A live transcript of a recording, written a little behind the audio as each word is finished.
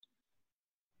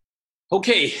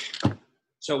Okay,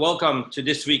 so welcome to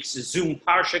this week's Zoom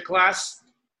Parsha class.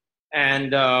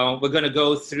 And we're going to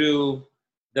go through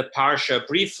the Parsha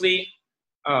briefly,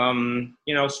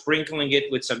 sprinkling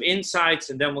it with some insights.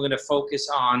 And then we're going to focus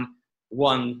on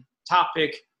one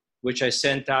topic, which I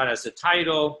sent out as a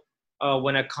title,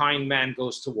 When a Kind Man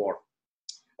Goes to War.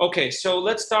 Okay, so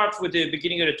let's start with the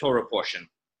beginning of the Torah portion.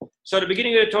 So the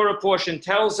beginning of the Torah portion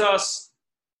tells us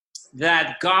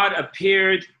that God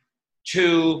appeared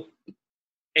to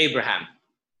Abraham.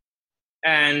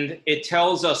 And it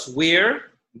tells us where,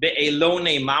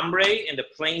 Be'elone Mamre, in the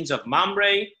plains of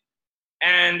Mamre,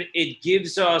 and it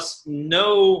gives us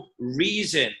no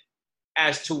reason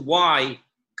as to why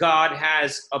God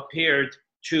has appeared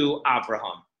to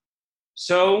Abraham.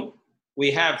 So we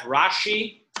have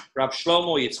Rashi, Rav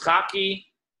Shlomo Yitzchaki,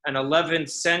 an 11th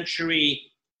century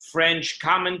French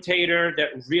commentator that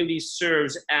really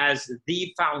serves as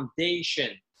the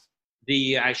foundation,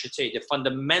 the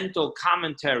fundamental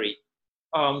commentary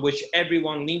which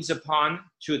everyone leans upon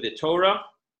to the Torah.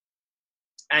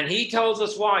 And he tells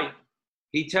us why.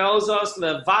 He tells us,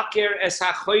 Levaker es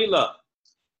hachoila.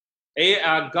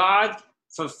 God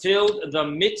fulfilled the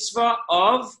mitzvah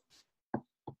of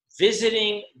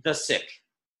visiting the sick.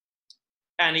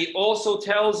 And he also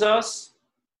tells us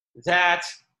that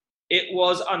it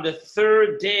was on the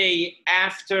third day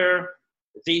after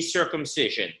the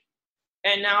circumcision.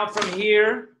 And now from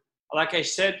here, like I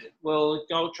said, we'll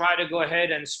try to go ahead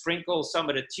and sprinkle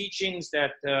some of the teachings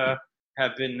that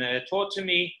have been taught to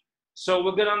me. So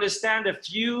we're going to understand a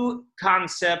few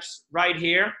concepts right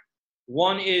here.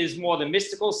 One is more the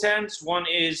mystical sense. One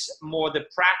is more the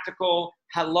practical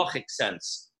halachic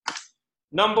sense.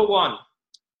 Number one,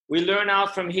 we learn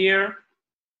out from here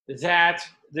that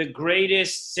the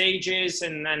greatest sages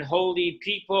and holy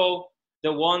people,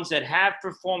 the ones that have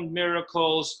performed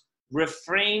miracles,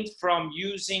 refrained from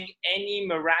using any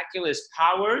miraculous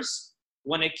powers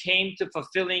when it came to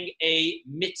fulfilling a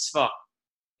mitzvah,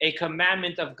 a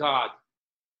commandment of God.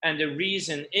 And the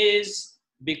reason is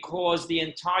because the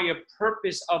entire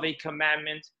purpose of a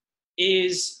commandment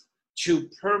is to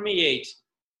permeate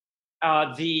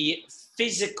the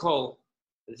physical,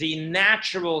 the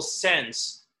natural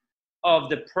sense of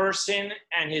the person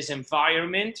and his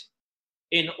environment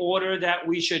in order that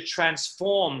we should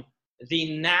transform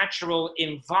the natural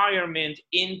environment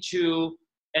into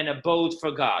an abode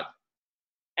for God.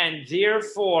 And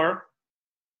therefore,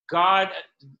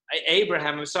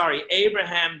 Abraham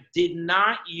did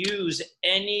not use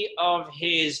any of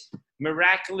his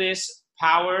miraculous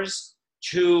powers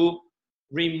to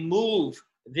remove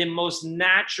the most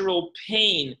natural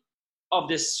pain of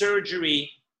the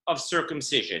surgery of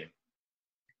circumcision.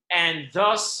 And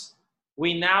thus,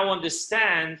 we now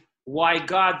understand why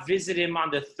God visited him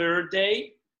on the third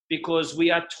day, because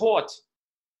we are taught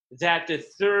that the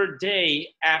third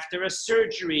day after a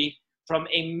surgery, from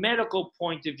a medical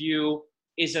point of view,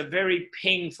 is a very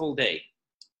painful day.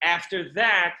 After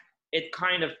that, it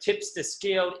kind of tips the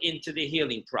scale into the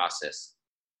healing process.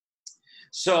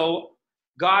 So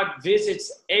God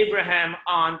visits Abraham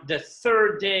on the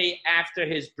third day after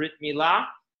his Brit Milah,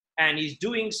 and he's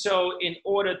doing so in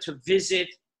order to visit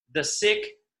the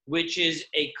sick, which is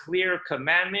a clear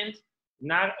commandment.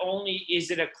 Not only is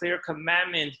it a clear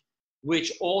commandment,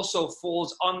 which also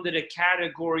falls under the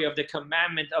category of the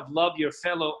commandment of love your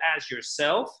fellow as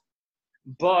yourself,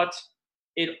 but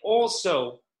it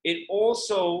also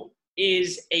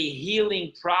is a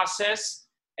healing process.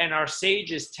 And our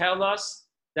sages tell us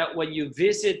that when you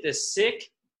visit the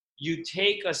sick, you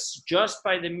take us just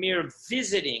by the mere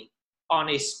visiting on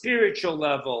a spiritual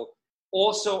level,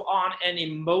 also on an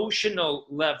emotional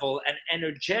level, an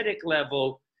energetic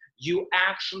level, you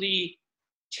actually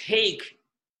take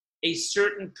a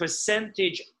certain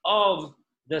percentage of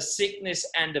the sickness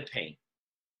and the pain.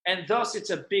 And thus it's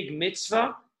a big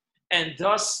mitzvah. And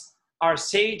thus our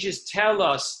sages tell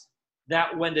us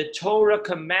that when the Torah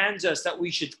commands us that we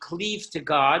should cleave to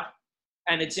God,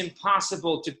 and it's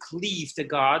impossible to cleave to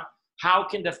God, how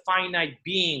can the finite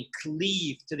being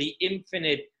cleave to the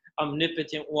infinite,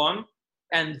 omnipotent one?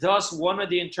 And thus, one of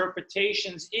the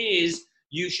interpretations is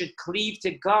you should cleave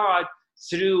to God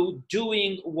through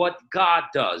doing what God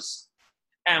does.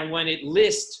 And when it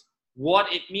lists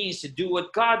what it means to do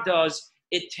what God does,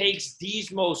 it takes these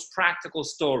most practical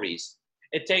stories.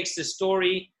 It takes the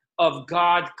story of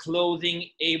God clothing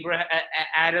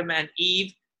Adam and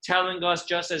Eve, telling us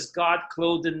just as God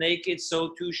clothed the naked,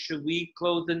 so too should we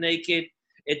clothe the naked.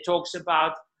 It talks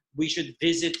about we should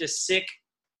visit the sick,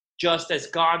 just as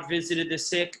God visited the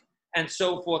sick, and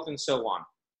so forth and so on.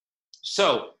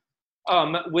 So,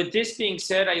 with this being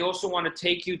said, I also want to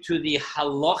take you to the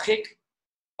halachic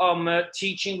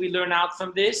teaching we learn out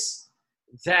from this?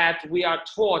 That we are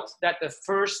taught that the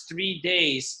first 3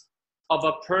 days of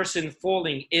a person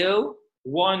falling ill,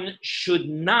 one should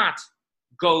not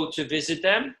go to visit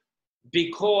them,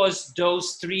 because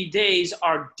those 3 days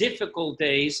are difficult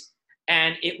days,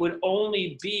 and it would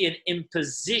only be an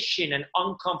imposition and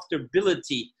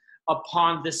uncomfortability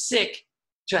upon the sick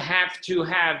to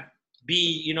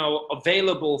be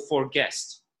available for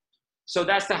guests. So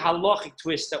that's the halachic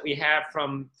twist that we have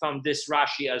from this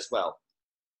Rashi as well.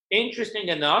 Interesting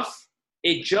enough,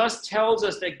 it just tells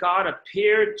us that God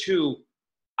appeared to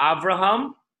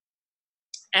Abraham,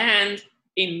 and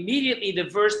immediately the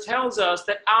verse tells us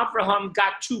that Abraham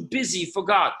got too busy for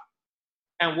God.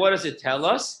 And what does it tell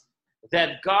us?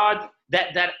 That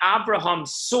that Abraham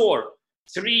saw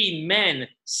 3 men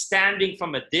standing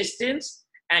from a distance,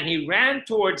 and he ran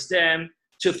towards them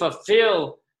to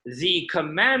fulfill the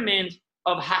commandment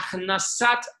of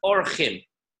Hachnasat Orchim,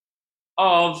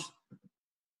 of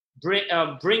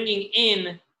bringing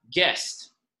in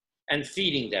guests and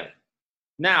feeding them.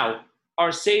 Now,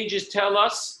 our sages tell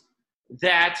us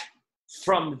that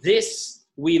from this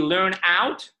we learn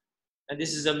out, and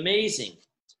this is amazing,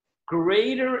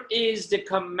 greater is the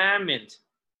commandment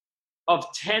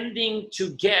of tending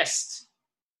to guests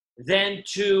than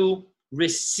to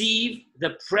receive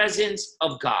the presence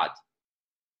of God.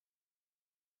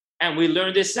 And we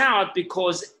learn this out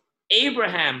because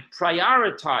Abraham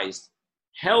prioritized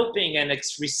helping and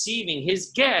receiving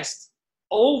his guests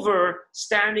over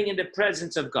standing in the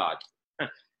presence of God.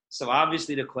 So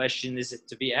obviously the question is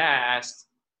to be asked,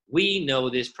 we know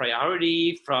this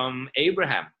priority from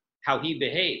Abraham, how he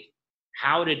behaved.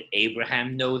 How did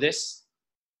Abraham know this?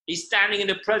 He's standing in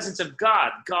the presence of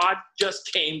God. God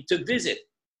just came to visit.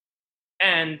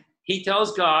 And he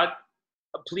tells God,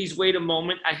 please wait a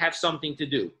moment, I have something to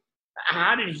do.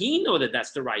 How did he know that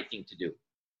that's the right thing to do?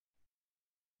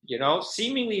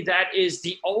 Seemingly that is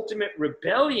the ultimate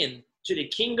rebellion to the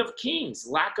King of Kings,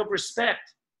 lack of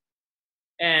respect.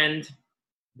 And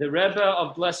the Rebbe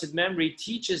of blessed memory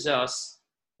teaches us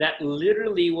that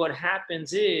literally what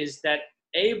happens is that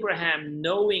Abraham,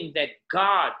 knowing that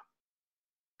God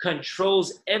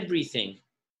controls everything,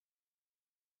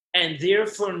 and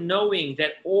therefore knowing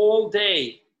that all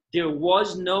day there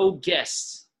was no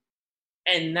guest,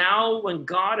 and now when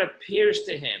God appears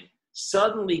to him,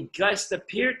 suddenly guests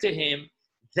appear to him,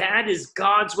 that is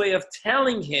God's way of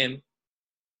telling him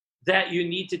that you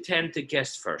need to tend to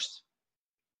guests first.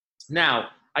 Now,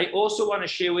 I also want to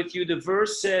share with you, the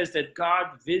verse says that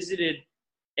God visited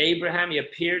Abraham, he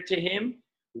appeared to him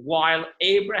while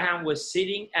Abraham was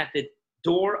sitting at the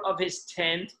door of his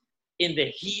tent in the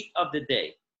heat of the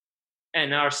day.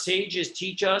 And our sages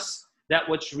teach us that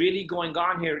what's really going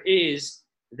on here is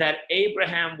that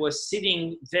Abraham was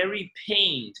sitting very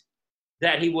pained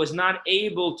that he was not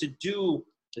able to do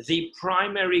the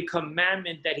primary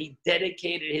commandment that he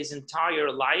dedicated his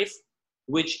entire life,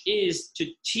 which is to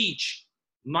teach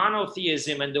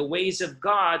monotheism and the ways of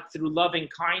God through loving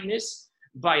kindness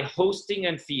by hosting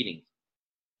and feeding.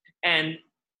 And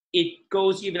it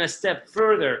goes even a step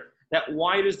further, that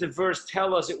why does the verse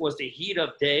tell us it was the heat of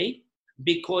day?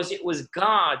 Because it was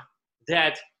God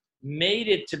that made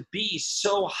it to be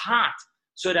so hot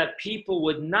so that people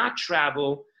would not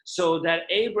travel, so that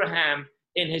Abraham,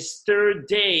 in his 3rd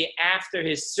day after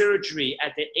his surgery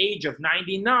at the age of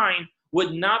 99,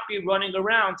 would not be running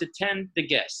around to tend the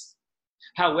guests.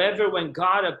 However, when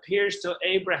God appears to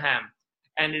Abraham,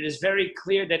 and it is very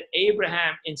clear that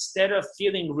Abraham, instead of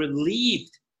feeling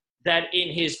relieved that in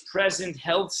his present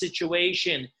health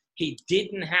situation he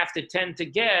didn't have to tend to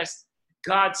guests,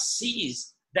 God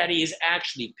sees that he is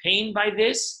actually pained by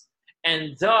this,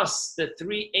 and thus the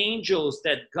 3 angels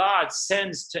that God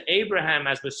sends to Abraham,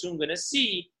 as we're soon going to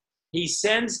see, he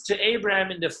sends to Abraham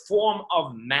in the form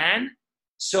of man,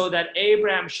 so that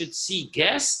Abraham should see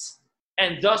guests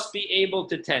and thus be able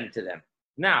to tend to them.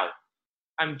 Now,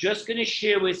 I'm just going to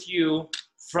share with you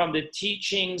from the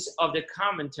teachings of the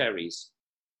commentaries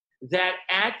that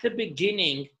at the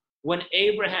beginning, when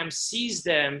Abraham sees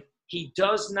them, he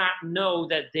does not know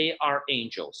that they are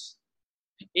angels.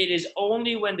 It is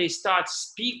only when they start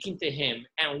speaking to him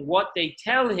and what they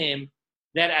tell him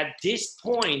that at this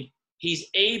point, he's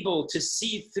able to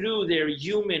see through their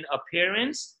human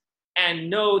appearance and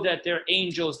know that they're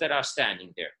angels that are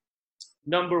standing there.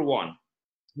 Number 1.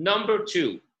 Number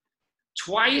 2,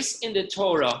 twice in the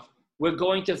Torah, we're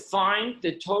going to find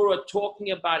the Torah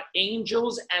talking about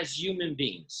angels as human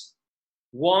beings.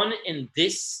 One in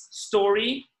this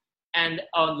story, and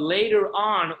later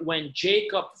on when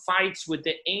Jacob fights with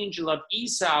the angel of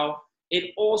Esau,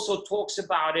 it also talks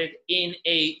about it in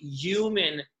a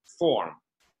human form.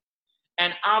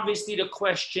 And obviously the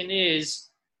question is,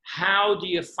 how do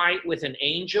you fight with an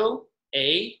angel?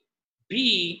 A.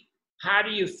 B, how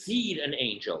do you feed an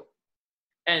angel?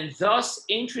 And thus,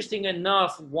 interesting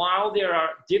enough, while there are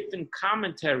different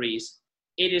commentaries,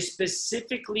 it is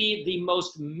specifically the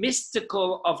most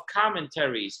mystical of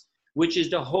commentaries, which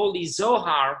is the Holy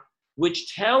Zohar,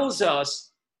 which tells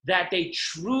us that they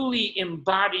truly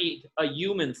embodied a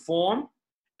human form,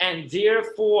 and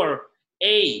therefore,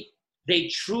 A, they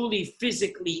truly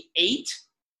physically ate,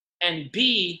 and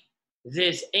B,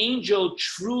 this angel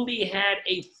truly had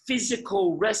a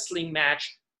physical wrestling match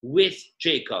with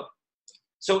Jacob.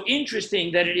 So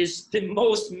interesting that it is the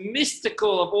most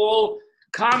mystical of all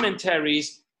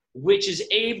commentaries, which is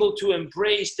able to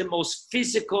embrace the most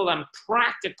physical and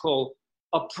practical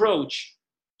approach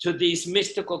to these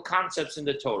mystical concepts in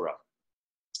the Torah.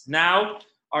 Now,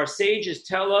 our sages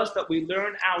tell us that we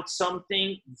learn out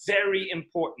something very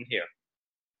important here.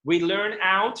 We learn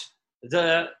out,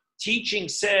 the teaching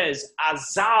says,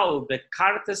 Azal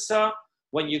bekartasa,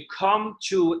 when you come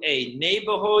to a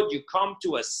neighborhood, you come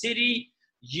to a city,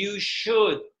 you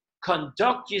should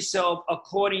conduct yourself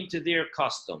according to their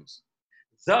customs.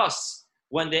 Thus,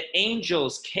 when the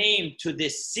angels came to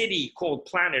this city called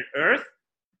planet Earth,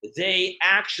 they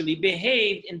actually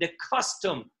behaved in the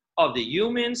custom of the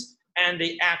humans, and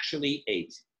they actually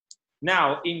ate.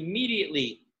 Now,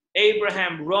 immediately,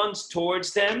 Abraham runs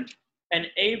towards them, and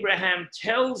Abraham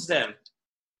tells them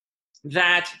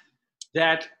that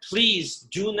please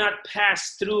do not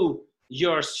pass through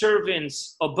your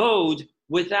servant's abode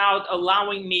without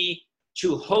allowing me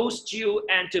to host you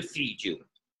and to feed you.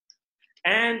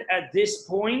 And at this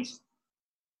point,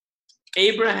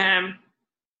 Abraham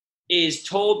is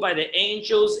told by the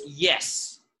angels,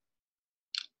 yes.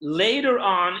 Later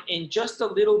on, in just a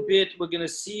little bit, we're going to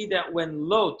see that when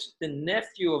Lot, the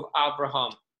nephew of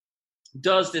Abraham,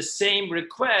 does the same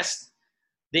request,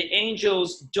 the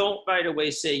angels don't right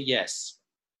away say yes.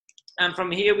 And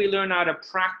from here, we learn out a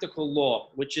practical law,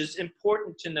 which is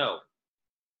important to know.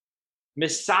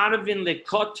 Mesarvin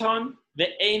lekoton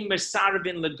ve'ein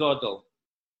mesarvin legodol.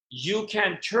 You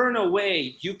can turn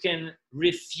away, you can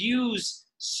refuse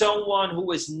someone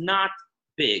who is not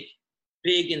big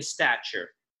in stature,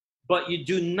 but you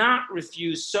do not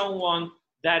refuse someone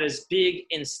that is big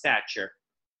in stature.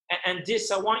 And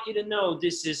this, I want you to know,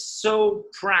 this is so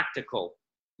practical.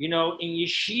 You know, in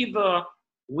yeshiva,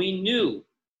 we knew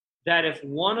that if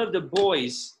one of the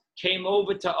boys came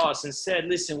over to us and said,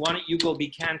 listen, why don't you go be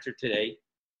cantor today?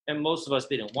 And most of us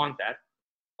didn't want that.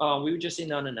 We would just say,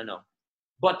 no.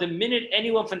 But the minute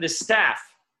anyone from the staff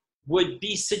would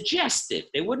be suggestive,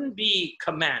 they wouldn't be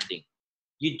commanding.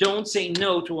 You don't say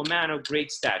no to a man of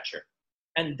great stature.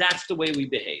 And that's the way we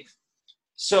behave.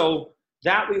 So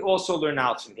that we also learn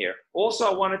out from here. Also,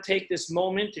 I want to take this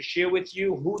moment to share with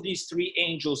you who these three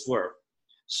angels were.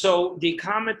 So the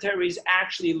commentaries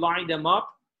actually line them up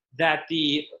that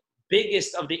the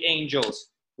biggest of the angels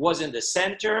was in the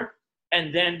center,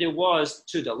 and then there was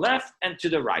to the left and to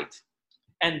the right.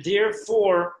 And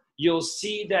therefore, you'll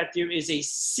see that there is a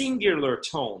singular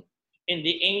tone in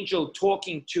the angel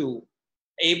talking to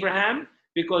Abraham,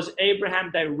 because Abraham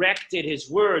directed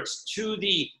his words to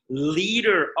the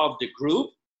leader of the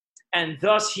group, and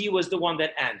thus he was the one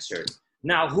that answered.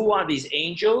 Now, who are these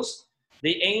angels?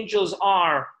 The angels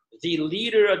are, the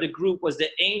leader of the group was the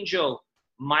angel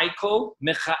Michael,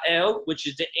 which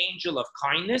is the angel of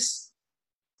kindness.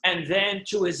 And then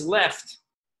to his left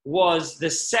was the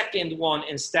second one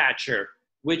in stature,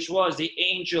 which was the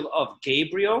angel of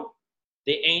Gabriel,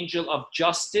 the angel of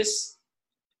justice.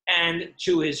 And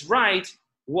to his right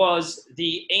was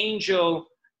the angel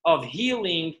of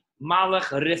healing,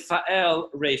 Malach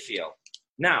Raphael.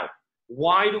 Now,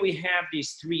 why do we have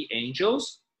these three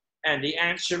angels? And the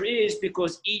answer is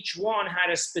because each one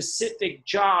had a specific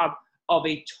job of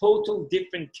a total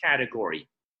different category.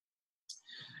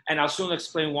 And I'll soon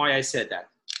explain why I said that.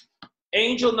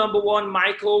 Angel number one,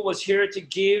 Michael, was here to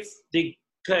give the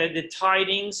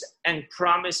tidings and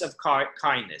promise of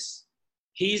kindness.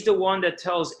 He's the one that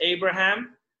tells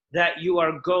Abraham that you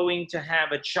are going to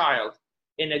have a child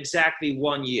in exactly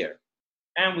 1 year.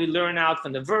 And we learn out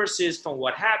from the verses, from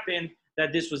what happened,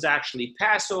 that this was actually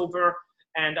Passover.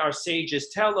 And our sages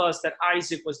tell us that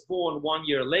Isaac was born 1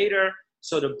 year later.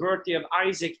 So the birthday of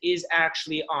Isaac is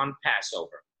actually on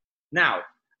Passover. Now,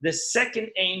 the second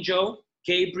angel,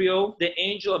 Gabriel, the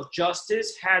angel of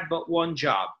justice, had but one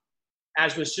job.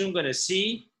 As we're soon going to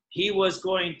see, he was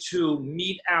going to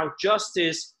mete out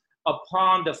justice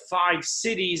upon the 5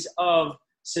 cities of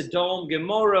Sodom,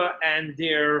 Gomorrah, and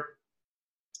their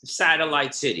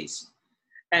satellite cities.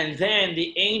 And then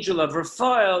the angel of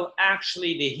Raphael,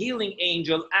 actually the healing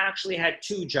angel, actually had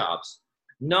two jobs.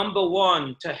 Number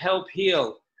one, to help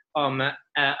heal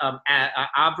Abraham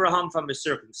from a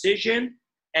circumcision,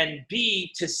 and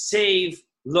B, to save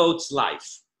Lot's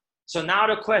life. So now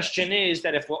the question is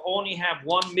that if we only have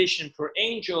one mission per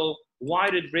angel, why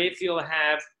did Raphael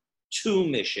have two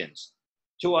missions?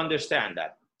 To understand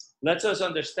that, let us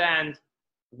understand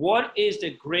what is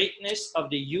the greatness of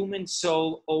the human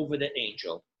soul over the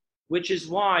angel, which is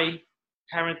why,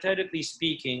 parenthetically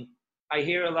speaking, I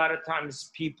hear a lot of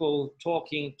times people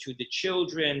talking to the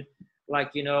children,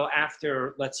 like,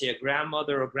 after, let's say, a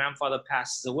grandmother or grandfather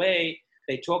passes away,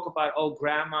 they talk about, oh,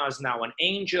 grandma is now an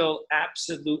angel.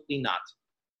 Absolutely not.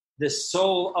 The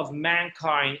soul of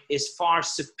mankind is far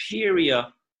superior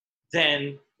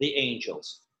than the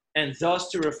angels. And thus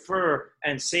to refer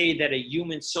and say that a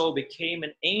human soul became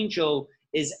an angel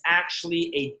is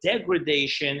actually a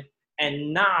degradation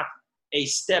and not a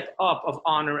step up of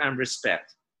honor and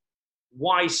respect.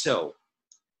 Why so?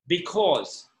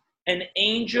 Because an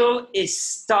angel is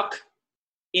stuck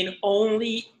in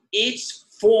only its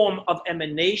form of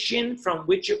emanation from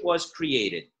which it was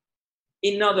created.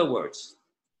 In other words,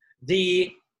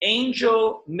 the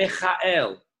angel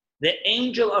Michael, the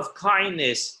angel of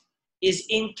kindness, is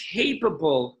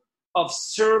incapable of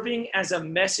serving as a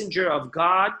messenger of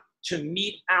God to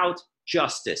mete out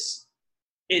justice.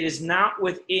 It is not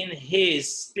within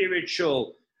his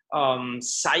spiritual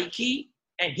psyche,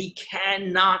 and he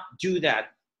cannot do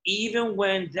that, even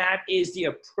when that is the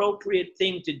appropriate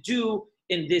thing to do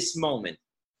in this moment.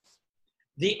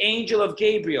 The angel of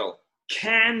Gabriel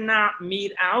cannot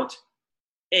mete out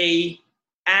an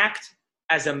act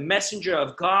as a messenger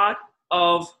of God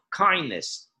of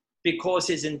kindness, because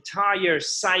his entire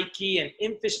psyche and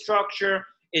infrastructure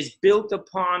is built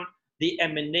upon the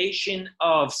emanation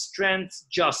of strength,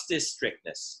 justice,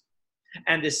 strictness.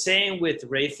 And the same with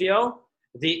Raphael.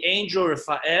 The angel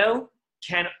Raphael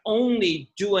can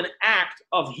only do an act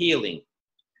of healing.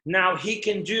 Now, he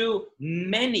can do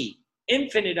many,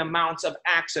 infinite amounts of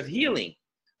acts of healing,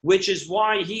 which is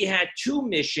why he had two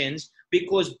missions,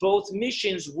 because both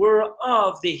missions were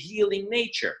of the healing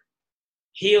nature.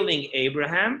 Healing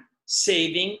Abraham,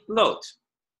 saving Lot.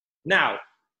 Now,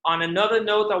 on another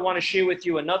note, I want to share with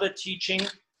you another teaching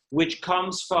which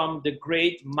comes from the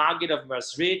great Maggid of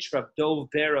Mezrich, Rav Dov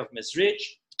Ber of Mezrich,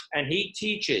 and he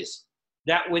teaches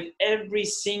that with every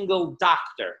single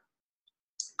doctor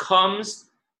comes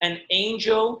an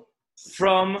angel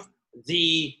from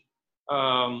the,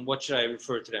 what should I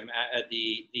refer to them?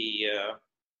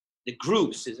 The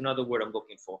groups is another word I'm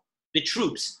looking for. The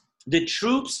troops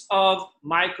of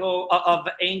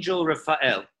angel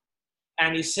Raphael.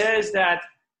 And he says that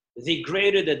the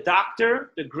greater the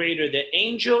doctor, the greater the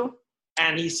angel.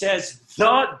 And he says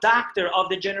the doctor of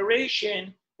the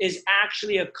generation is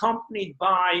actually accompanied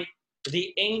by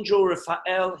the angel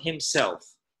Raphael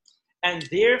himself. And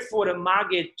therefore the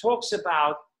Maggid talks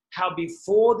about how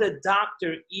before the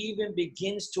doctor even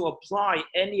begins to apply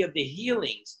any of the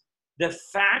healings, the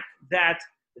fact that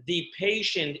the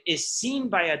patient is seen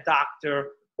by a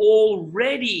doctor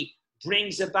already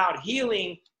brings about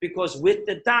healing, because with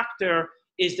the doctor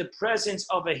is the presence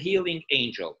of a healing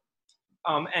angel.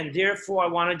 And therefore, I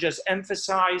want to just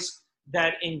emphasize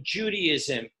that in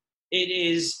Judaism, it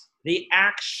is the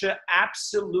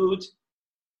absolute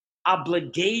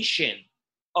obligation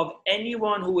of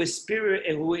anyone who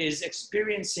is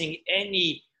experiencing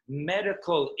any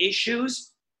medical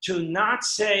issues to not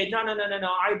say, no,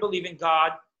 I believe in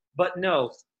God, but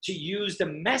no, to use the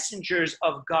messengers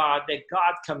of God that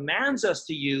God commands us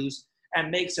to use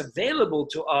and makes available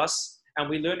to us. And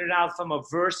we learn it out from a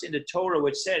verse in the Torah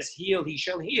which says, heal, he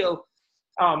shall heal,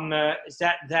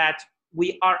 that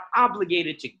we are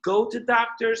obligated to go to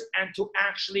doctors and to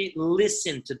actually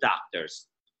listen to doctors.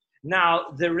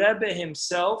 Now, the Rebbe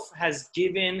himself has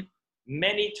given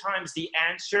many times the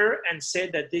answer and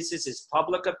said that this is his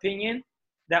public opinion,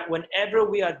 that whenever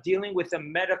we are dealing with a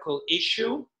medical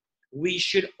issue, we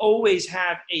should always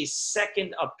have a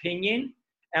second opinion,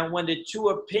 and when the two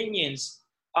opinions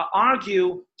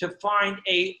argue, to find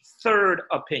a third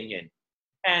opinion.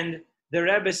 And the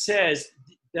Rebbe says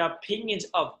the opinions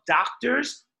of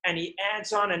doctors, and he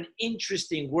adds on an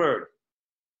interesting word,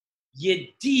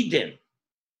 Yedidim.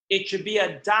 It should be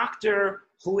a doctor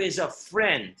who is a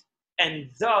friend and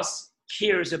thus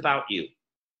cares about you.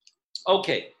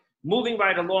 Okay, moving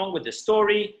right along with the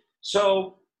story.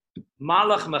 So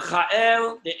Malach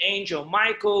Michael, the angel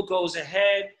Michael, goes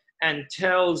ahead and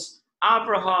tells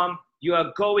Abraham, you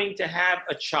are going to have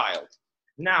a child.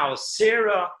 Now,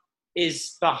 Sarah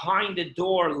is behind the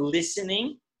door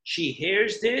listening. She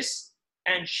hears this,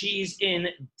 and she's in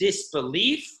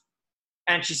disbelief.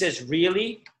 And she says,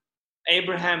 really?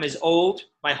 Abraham is old,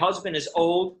 my husband is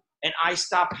old, and I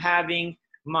stop having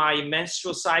my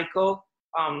menstrual cycle.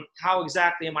 How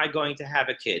exactly am I going to have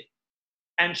a kid?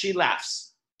 And she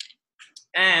laughs.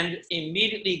 And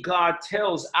immediately God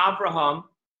tells Abraham,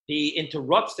 he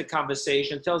interrupts the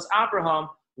conversation, tells Abraham,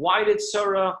 why did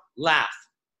Sarah laugh?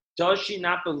 Does she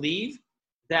not believe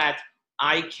that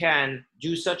I can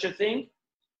do such a thing?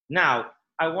 Now,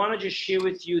 I want to just share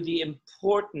with you the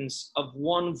importance of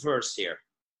one verse here.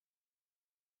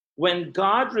 When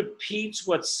God repeats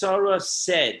what Sarah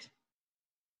said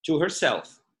to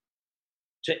herself,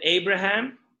 to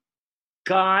Abraham,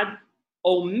 God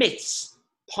omits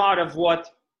part of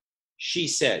what she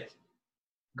said.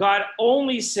 God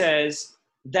only says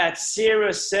that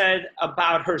Sarah said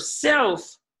about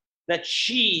herself that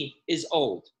she is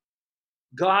old.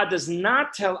 God does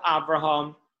not tell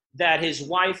Abraham that his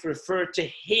wife referred to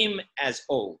him as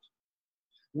old,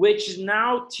 which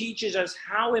now teaches us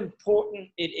how important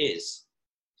it is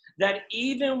that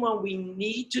even when we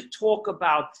need to talk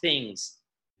about things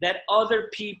that other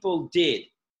people did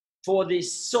for the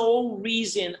sole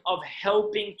reason of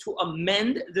helping to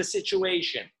amend the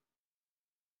situation,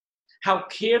 how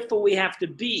careful we have to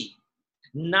be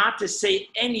not to say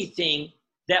anything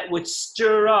that would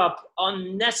stir up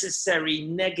unnecessary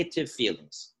negative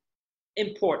feelings.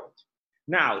 Important.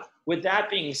 Now, with that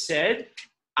being said,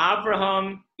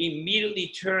 Abraham immediately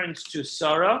turns to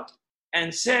Sarah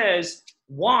and says,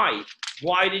 why?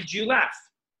 Why did you laugh?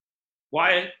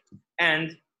 Why?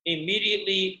 And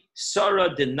immediately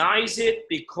Sarah denies it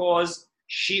because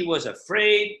she was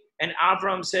afraid. And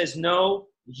Abraham says, no,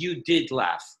 you did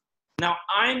laugh. Now,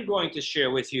 I'm going to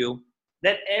share with you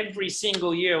that every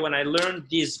single year when I learn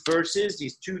these verses,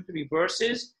 these 2-3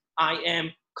 verses, I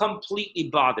am completely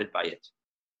bothered by it.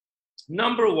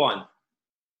 Number one,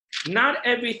 not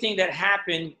everything that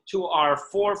happened to our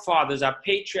forefathers, our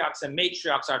patriarchs and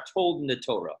matriarchs, are told in the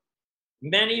Torah.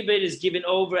 Many of it is given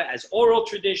over as oral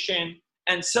tradition,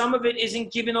 and some of it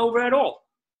isn't given over at all.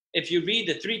 If you read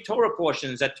the 3 Torah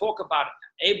portions that talk about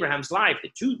Abraham's life,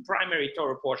 the 2 primary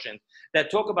Torah portions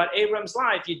that talk about Abraham's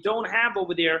life, you don't have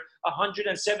over there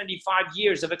 175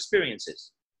 years of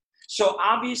experiences. So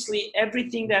obviously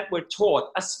everything that we're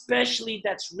taught, especially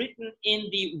that's written in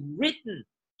the written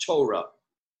Torah,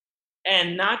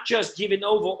 and not just given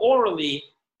over orally,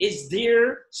 is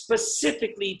there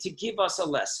specifically to give us a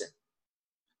lesson.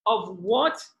 Of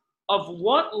what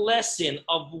lesson,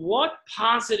 of what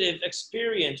positive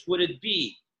experience would it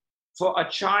be for a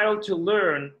child to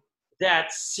learn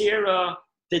that Sarah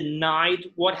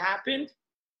denied what happened,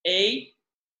 A,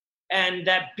 and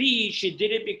that B, she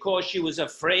did it because she was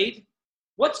afraid?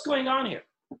 What's going on here?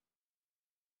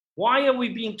 Why are we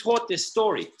being taught this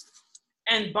story?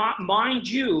 And mind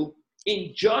you,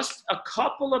 in just a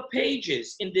couple of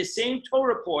pages in the same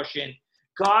Torah portion,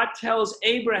 God tells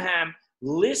Abraham,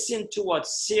 listen to what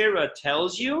Sarah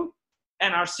tells you.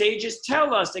 And our sages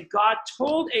tell us that God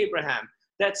told Abraham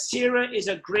that Sarah is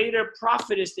a greater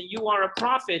prophetess than you are a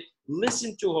prophet.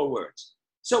 Listen to her words.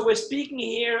 So we're speaking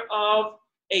here of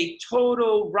a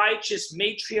total righteous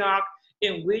matriarch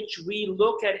in which we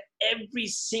look at every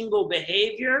single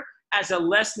behavior as a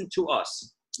lesson to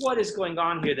us. What is going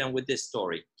on here then with this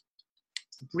story?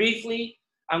 Briefly,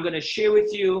 I'm going to share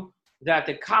with you that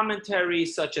the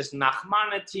commentaries such as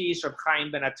Nachmanides, Reb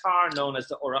Chaim ben Attar, known as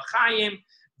the Orach Chaim,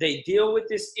 they deal with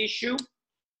this issue,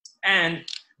 and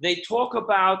they talk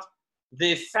about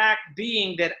the fact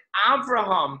being that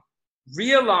Abraham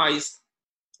realized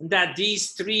that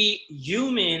these 3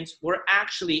 humans were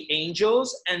actually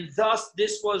angels, and thus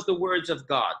this was the words of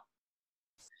God.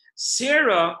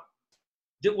 Sarah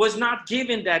was not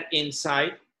given that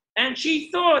insight, and she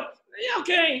thought,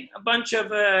 okay, a bunch of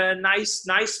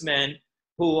nice men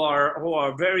who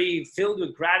are very filled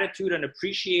with gratitude and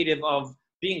appreciative of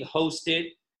being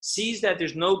hosted, sees that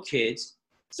there's no kids.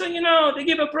 So, they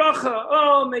give a bracha,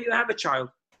 oh, may you have a child.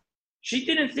 She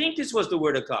didn't think this was the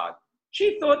word of God.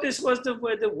 She thought this was the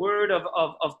word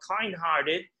of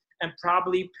kind-hearted and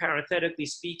probably, parenthetically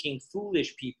speaking,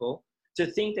 foolish people to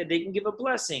think that they can give a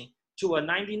blessing to a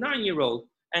 99-year-old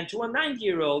and to a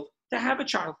 90-year-old to have a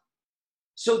child.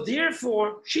 So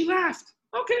therefore, she laughed.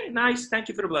 Okay, nice. Thank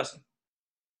you for the blessing.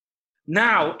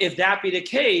 Now, if that be the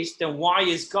case, then why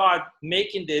is God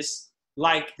making this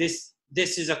like this?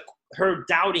 This is her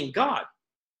doubting God.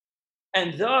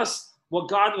 And thus, what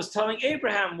God was telling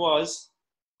Abraham was,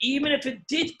 even if it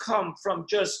did come from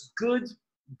just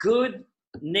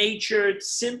good-natured,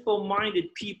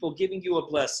 simple-minded people giving you a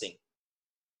blessing,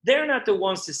 they're not the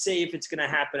ones to say if it's going to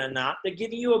happen or not. They're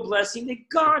giving you a blessing that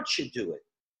God should do it.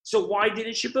 So why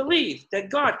didn't she believe that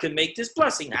God can make this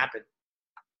blessing happen?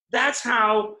 That's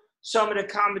how some of the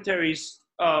commentaries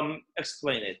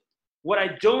explain it. What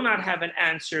I do not have an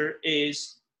answer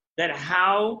is that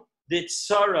how did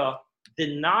Sarah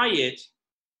deny it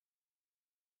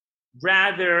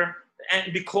rather,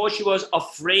 and because she was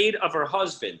afraid of her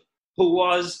husband, who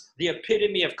was the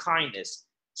epitome of kindness.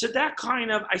 So that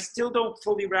kind of, I still don't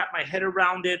fully wrap my head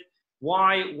around it.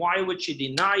 Why would she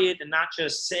deny it and not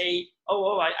just say,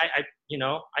 I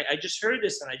just heard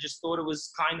this and I just thought it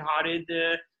was kind-hearted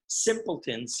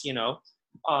simpletons, and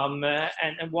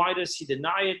why does he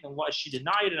deny it and why she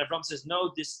deny it? And Avram says,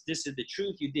 no, this is the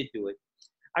truth. You did do it.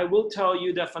 I will tell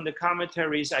you that from the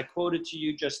commentaries I quoted to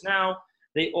you just now,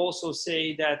 they also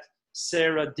say that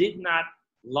Sarah did not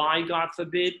lie, God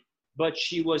forbid, but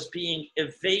she was being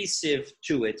evasive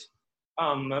to it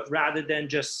rather than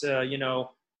just,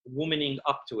 womaning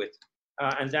up to it.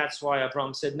 And that's why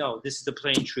Avram said, no, this is the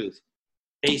plain truth.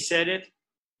 They said it,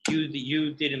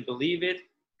 you didn't believe it,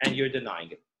 and you're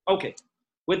denying it. Okay,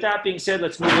 with that being said,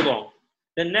 let's move along.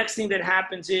 The next thing that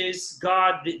happens is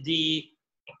God, the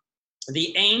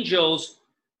angels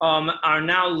are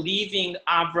now leaving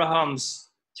Abraham's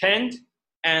tent,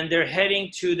 and they're heading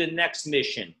to the next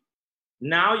mission.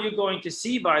 Now you're going to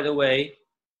see, by the way,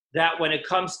 that when it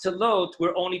comes to Lot,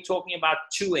 we're only talking about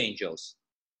two angels,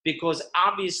 because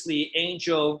obviously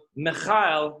angel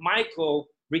Michael,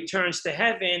 returns to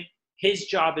heaven. His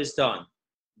job is done.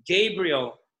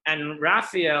 Gabriel and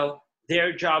Raphael,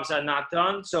 their jobs are not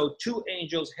done. So two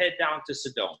angels head down to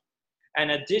Sodom. And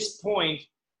at this point,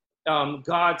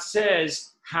 God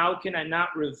says, how can I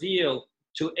not reveal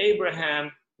to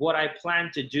Abraham what I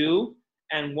plan to do?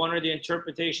 And one of the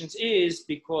interpretations is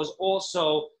because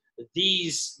also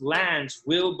these lands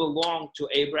will belong to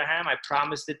Abraham. I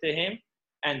promised it to him.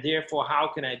 And therefore, how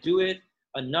can I do it?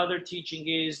 Another teaching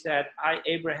is that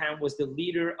Abraham was the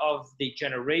leader of the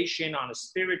generation on a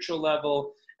spiritual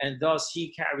level, and thus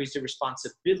he carries the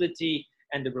responsibility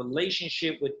and the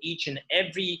relationship with each and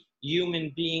every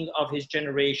human being of his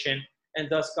generation. And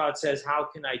thus God says, how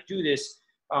can I do this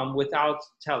without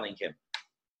telling him?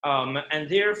 And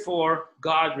therefore,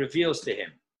 God reveals to him.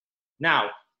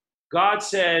 Now, God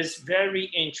says,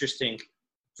 very interesting,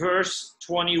 verse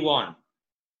 21.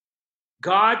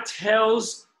 God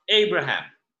tells Abraham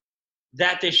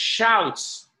that the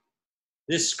shouts,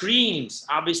 the screams,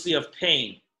 obviously of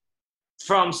pain,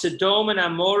 from Sodom and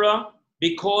Amorah,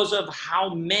 because of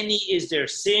how many is their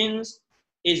sins,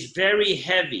 is very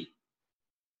heavy.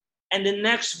 And the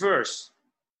next verse,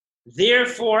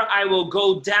 therefore I will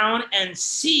go down and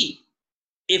see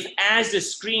if as the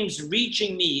screams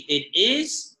reaching me it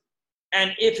is,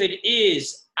 and if it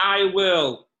is, I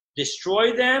will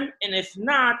destroy them, and if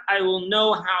not, I will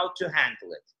know how to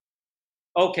handle it.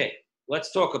 Okay,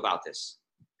 let's talk about this.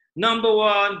 Number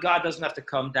one, God doesn't have to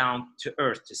come down to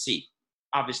earth to see.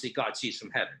 Obviously, God sees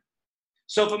from heaven.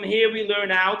 So from here, we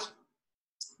learn out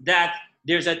that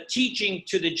there's a teaching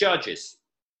to the judges.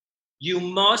 You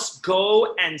must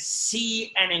go and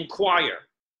see and inquire.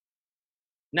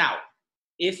 Now,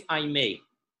 if I may,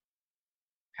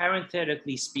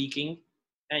 parenthetically speaking,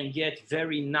 and yet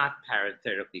very not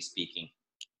parenthetically speaking,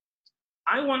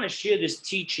 I want to share this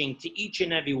teaching to each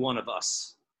and every one of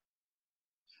us.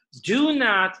 Do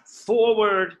not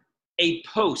forward a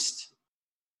post,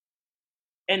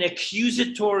 an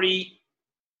accusatory,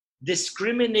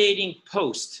 discriminating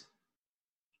post,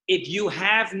 if you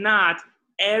have not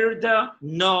erda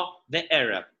no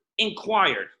ve'era,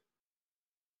 inquired.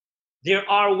 There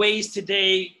are ways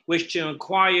today which to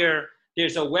inquire.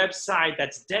 There's a website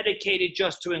that's dedicated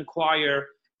just to inquire.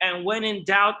 And when in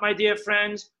doubt, my dear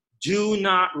friends, do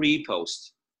not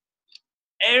repost.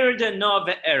 Erda no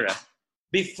ve'era.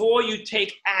 Before you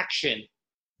take action,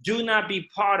 do not be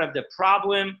part of the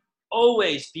problem.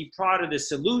 Always be part of the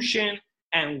solution.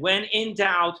 And when in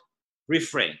doubt,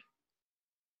 refrain.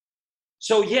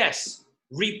 So yes,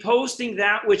 reposting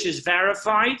that which is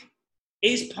verified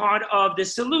is part of the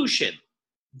solution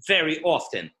very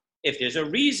often, if there's a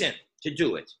reason to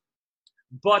do it.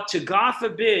 But to God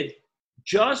forbid,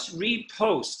 just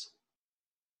repost,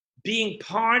 being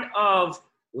part of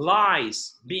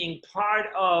lies, being part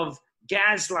of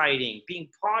gaslighting, being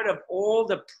part of all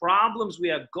the problems we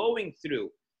are going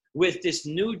through with this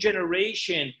new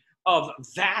generation of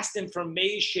vast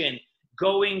information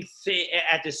going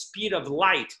at the speed of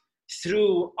light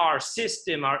through our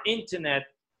system, our internet,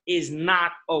 is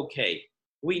not okay.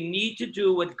 We need to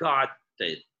do what God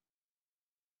did.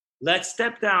 Let's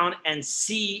step down and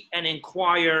see and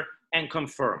inquire and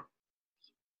confirm.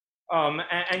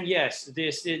 And yes,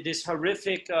 this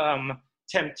horrific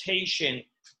temptation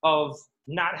of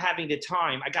not having the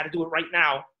time, I got to do it right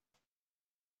now.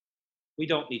 We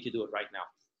don't need to do it right now.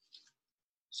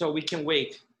 So we can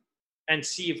wait and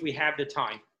see if we have the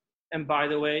time. And by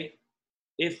the way,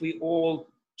 if we all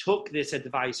took this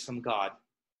advice from God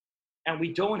and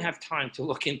we don't have time to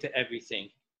look into everything,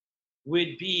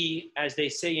 we'd be, as they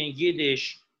say in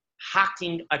Yiddish,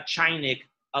 hacking a chainik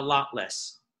a lot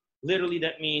less. Literally,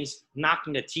 that means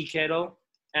knocking a tea kettle.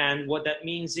 And what that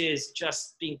means is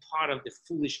just being part of the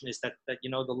foolishness that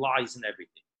the lies and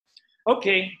everything.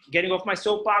 Okay, getting off my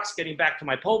soapbox, getting back to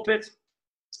my pulpit.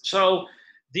 So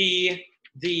again,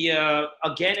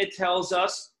 it tells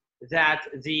us that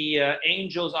the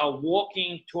angels are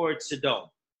walking towards Sodom.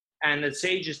 And the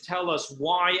sages tell us,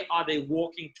 why are they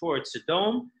walking towards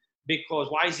Sodom? Because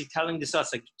why is he telling this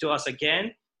to us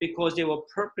again? Because they were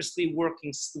purposely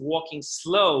walking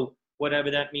slow, whatever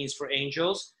that means for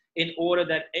angels, in order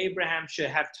that Abraham should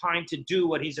have time to do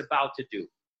what he's about to do.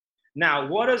 Now,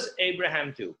 what does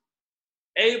Abraham do?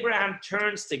 Abraham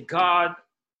turns to God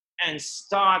and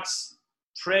starts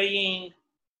praying,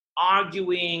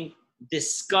 arguing,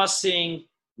 discussing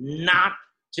not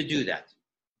to do that.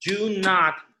 Do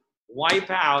not wipe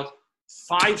out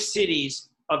 5 cities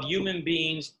of human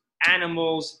beings,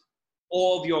 animals,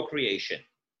 all of your creation.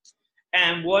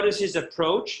 And what is his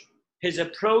approach? His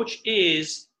approach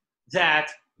is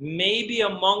that maybe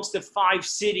amongst the 5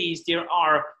 cities, there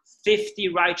are 50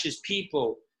 righteous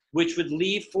people, which would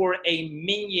leave for a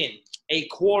minyan, a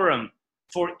quorum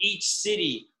for each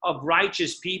city of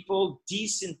righteous people,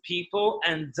 decent people,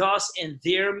 and thus in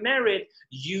their merit,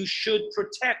 you should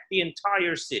protect the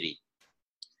entire city.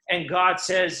 And God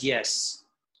says yes.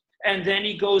 And then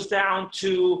he goes down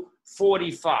to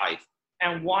 45.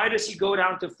 And why does he go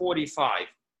down to 45?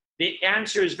 The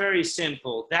answer is very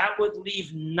simple. That would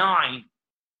leave 9.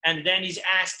 And then he's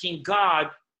asking God,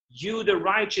 you, the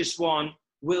righteous one,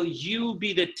 will you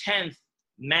be the 10th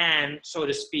man, so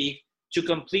to speak, to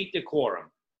complete the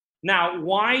quorum? Now,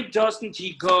 why doesn't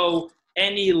he go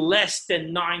any less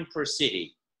than 9 per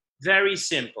city? Very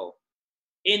simple.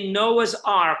 In Noah's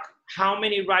ark, how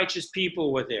many righteous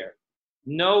people were there?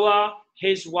 Noah,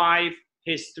 his wife,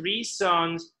 his 3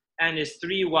 sons, and his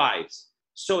 3 wives.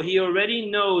 So he already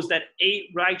knows that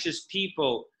 8 righteous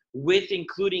people, with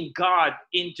including God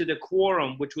into the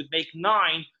quorum, which would make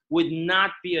 9, would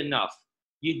not be enough.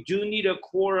 You do need a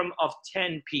quorum of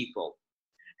 10 people.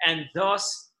 And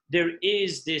thus, there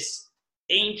is this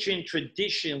ancient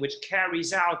tradition which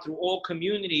carries out through all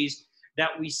communities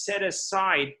that we set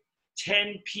aside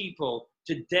 10 people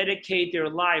to dedicate their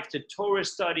life to Torah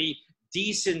study,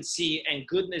 decency, and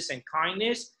goodness and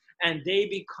kindness, and they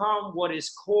become what is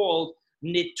called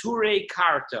Niture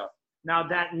Karta. Now,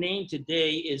 that name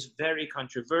today is very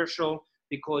controversial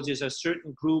because there's a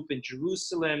certain group in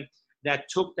Jerusalem that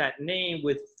took that name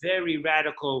with very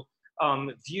radical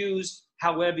views.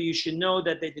 However, you should know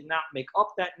that they did not make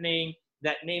up that name.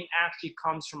 That name actually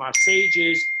comes from our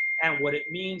sages, and what it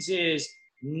means is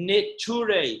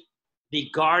Niture, the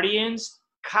guardians,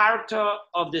 Karta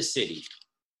of the city.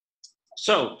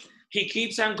 So he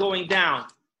keeps on going down.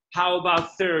 How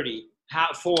about 30,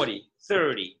 40,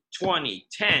 30, 20,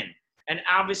 10? And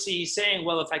obviously he's saying,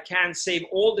 well, if I can't save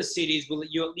all the cities, will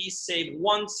you at least save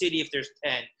 1 city if there's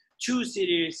 10, 2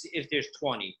 cities if there's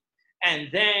 20? And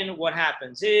then what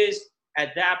happens is,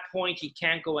 at that point, he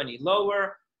can't go any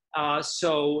lower.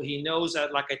 So he knows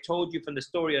that, like I told you from the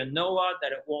story of Noah,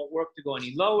 that it won't work to go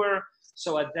any lower.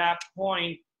 So at that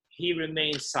point, he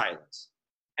remains silent.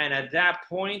 And at that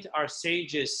point, our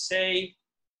sages say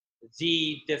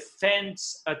the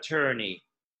defense attorney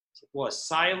was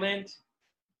silent,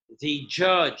 the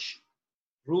judge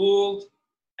ruled,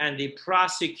 and the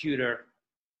prosecutor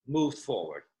moved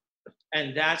forward.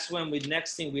 And that's when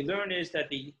next thing we learn is that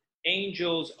the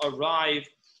angels arrive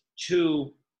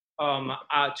to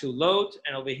Lot.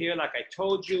 And over here, like I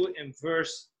told you in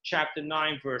chapter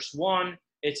 9, verse 1,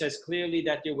 it says clearly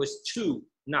that there was 2,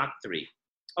 not 3.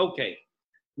 Okay,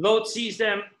 Lot sees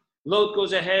them. Lot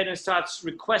goes ahead and starts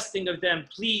requesting of them,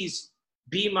 please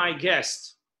be my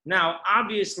guest. Now,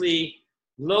 obviously,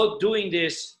 Lot doing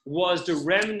this was the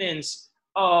remnants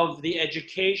of the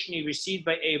education he received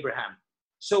by Abraham.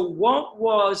 So what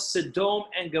was Sodom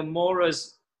and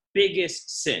Gomorrah's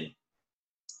biggest sin?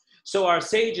 So our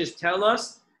sages tell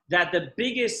us that the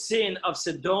biggest sin of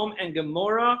Sodom and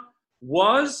Gomorrah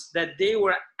was that they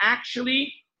were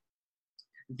actually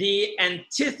the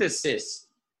antithesis,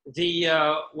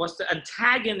 was the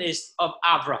antagonist of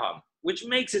Abraham, which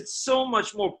makes it so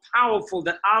much more powerful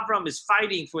that Abraham is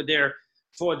fighting for their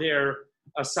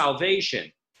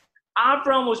salvation.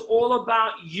 Abraham was all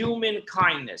about human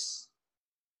kindness.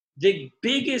 The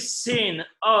biggest sin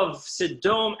of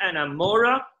Sodom and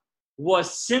Gomorrah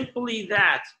was simply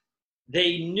that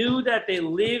they knew that they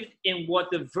lived in what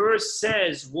the verse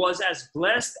says was as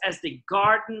blessed as the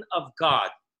garden of God.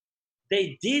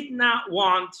 They did not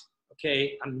want,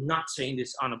 okay, I'm not saying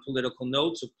this on a political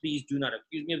note, so please do not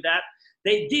accuse me of that.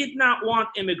 They did not want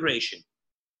immigration.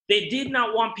 They did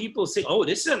not want people saying, oh,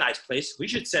 this is a nice place, we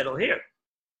should settle here.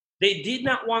 They did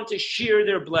not want to share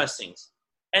their blessings.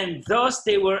 And thus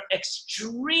they were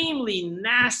extremely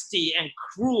nasty and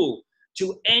cruel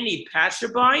to any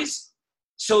passerbys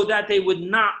so that they would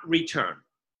not return.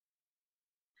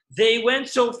 They went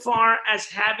so far as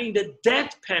having the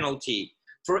death penalty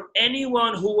for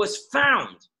anyone who was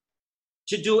found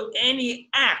to do any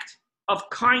act of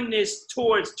kindness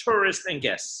towards tourists and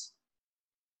guests.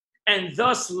 And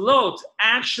thus Lot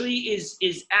actually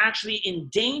is actually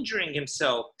endangering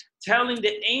himself, telling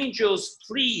the angels,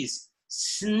 please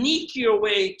sneak your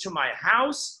way to my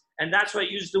house. And that's why I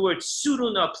use the word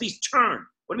pseudona, please turn.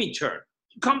 What do you mean turn?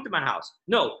 Come to my house.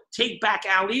 No, take back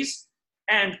alleys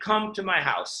and come to my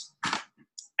house.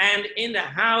 And in the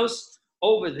house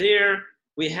over there,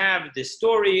 we have the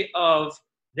story of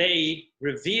they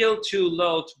reveal to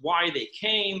Lot why they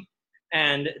came,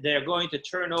 and they're going to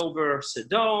turn over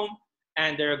Sodom,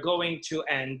 and they're going to,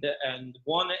 and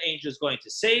one angel is going to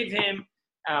save him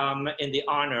in the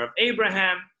honor of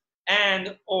Abraham.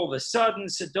 And all of a sudden,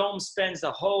 Sodom spends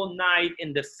the whole night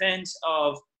in defense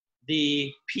of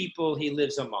the people he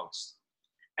lives amongst.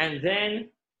 And then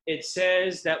it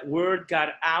says that word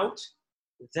got out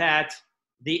that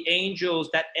the angels,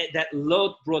 that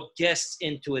Lot brought guests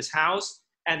into his house,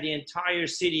 and the entire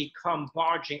city come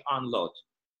barging on Lot.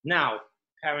 Now,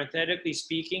 parenthetically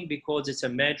speaking, because it's a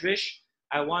medrash,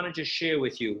 I wanted to share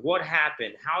with you what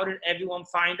happened. How did everyone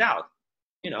find out?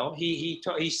 You know,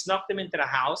 he snuck them into the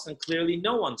house, and clearly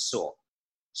no one saw.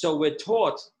 So we're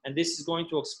taught, and this is going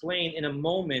to explain in a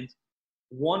moment,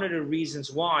 one of the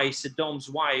reasons why Sodom's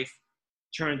wife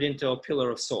turned into a pillar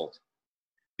of salt.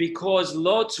 Because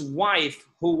Lot's wife,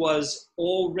 who was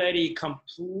already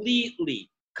completely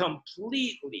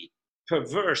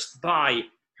perverse by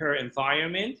her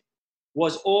environment,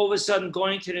 was all of a sudden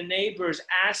going to the neighbors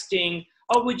asking,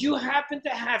 oh, would you happen to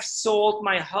have salt?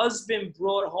 My husband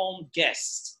brought home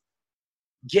guests.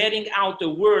 Getting out the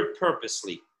word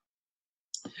purposely.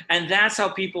 And that's how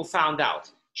people found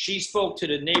out. She spoke to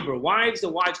the neighbor wives. The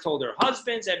wives told their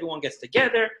husbands. Everyone gets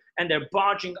together, and they're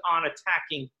barging on,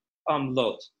 attacking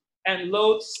Lot. And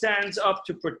Lot stands up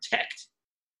to protect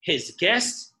his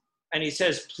guests, and he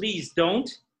says, please don't.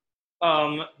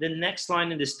 The next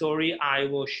line in the story I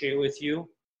will share with you.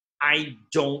 I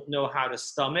don't know how to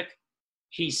stomach.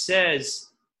 He says,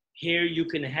 here you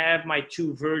can have my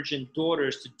 2 virgin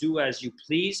daughters to do as you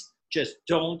please. Just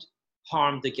don't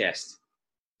harm the guest.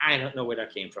 I don't know where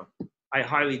that came from. I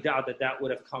highly doubt that that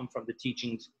would have come from the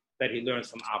teachings that he learns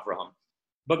from Abraham.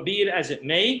 But be it as it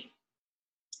may,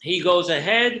 he goes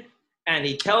ahead and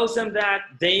he tells them that.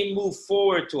 They move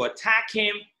forward to attack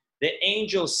him. The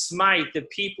angels smite the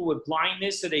people with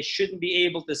blindness, so they shouldn't be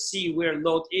able to see where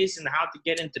Lot is and how to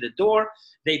get into the door.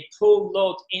 They pull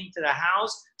Lot into the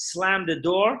house, slam the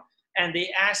door, and they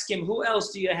ask him, who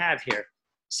else do you have here?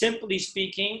 Simply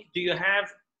speaking, do you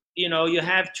have, you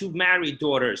have 2 married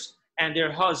daughters and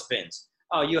their husbands.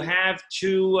 You have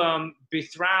 2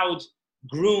 betrothed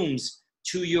grooms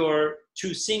to your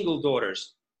 2 single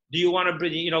daughters. Do you want to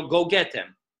bring, go get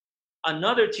them?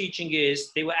 Another teaching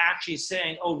is they were actually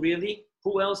saying, oh, really?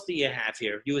 Who else do you have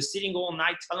here? You were sitting all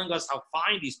night telling us how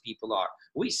fine these people are.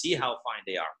 We see how fine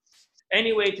they are.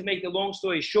 Anyway, to make the long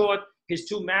story short, his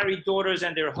 2 married daughters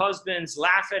and their husbands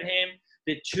laugh at him.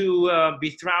 The 2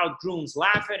 betrothed grooms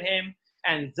laugh at him.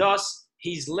 And thus,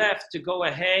 he's left to go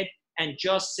ahead and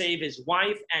just save his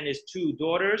wife and his 2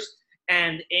 daughters.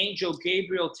 And Angel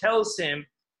Gabriel tells him,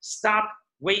 stop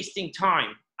wasting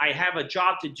time. I have a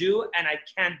job to do, and I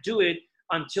can't do it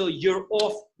until you're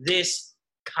off this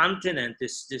continent,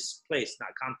 this place, not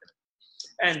continent.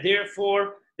 And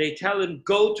therefore, they tell him,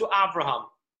 go to Abraham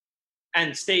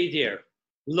and stay there.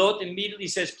 Lot immediately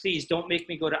says, please don't make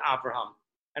me go to Abraham.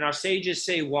 And our sages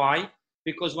say, why?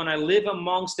 Because when I live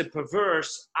amongst the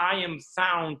perverse, I am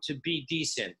found to be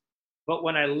decent. But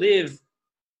when I live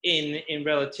in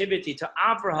relativity to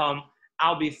Abraham,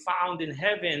 I'll be found in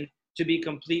heaven to be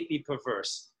completely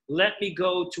perverse. Let me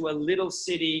go to a little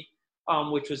city,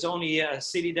 which was only a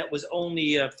city that was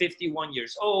only 51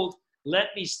 years old. Let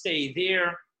me stay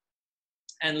there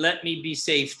and let me be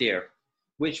safe there,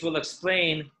 which will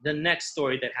explain the next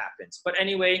story that happens. But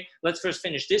anyway, let's first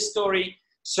finish this story.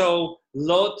 So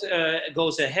Lot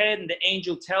goes ahead, and the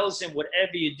angel tells him,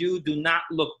 whatever you do, do not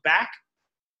look back.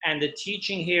 And the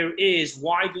teaching here is,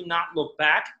 why do not look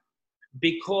back?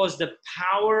 Because the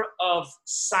power of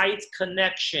sight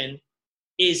connection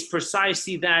is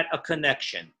precisely that, a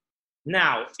connection.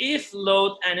 Now, if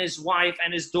Lot and his wife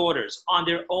and his daughters on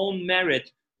their own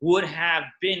merit would have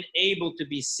been able to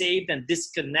be saved and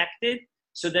disconnected,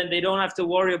 so then they don't have to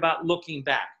worry about looking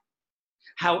back.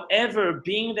 However,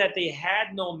 being that they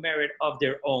had no merit of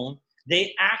their own,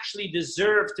 they actually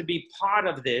deserve to be part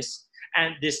of this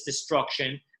and this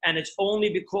destruction. And it's only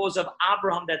because of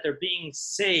Abraham that they're being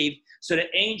saved. So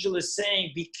the angel is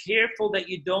saying, be careful that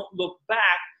you don't look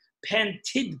back, pen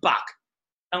tidbak,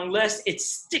 unless it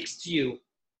sticks to you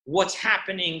what's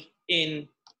happening in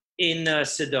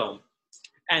Sodom.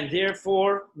 And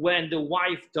therefore, when the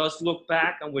wife does look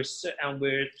back, and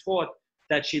we're taught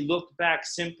that she looked back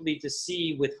simply to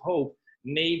see with hope,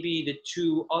 maybe the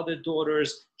two other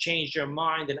daughters changed their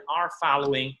mind and are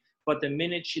following, but the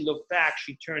minute she looked back,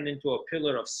 she turned into a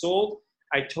pillar of salt.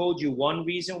 I told you one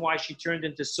reason why she turned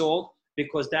into salt,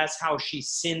 because that's how she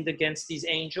sinned against these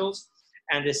angels.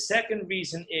 And the second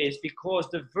reason is because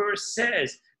the verse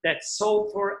says that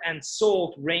sulfur and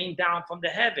salt rained down from the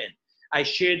heaven. I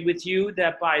shared with you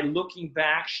that by looking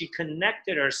back, she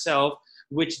connected herself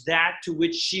with that to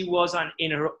which she was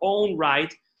in her own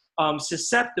right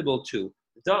susceptible to.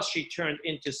 Thus, she turned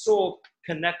into salt,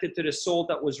 connected to the salt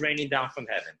that was raining down from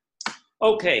heaven.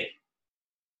 Okay,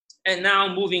 and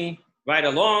now moving right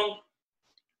along,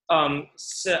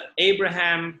 so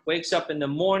Abraham wakes up in the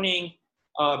morning,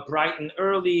 bright and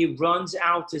early, runs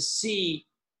out to see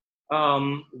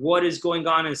what is going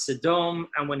on in Sodom.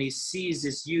 And when he sees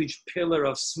this huge pillar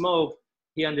of smoke,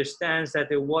 he understands that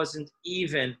there wasn't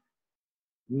even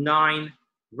 9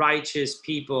 righteous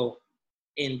people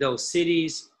in those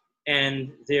cities,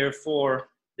 and therefore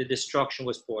the destruction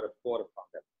was brought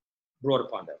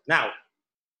upon them. Now,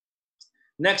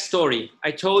 next story.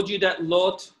 I told you that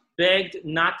Lot begged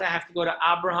not to have to go to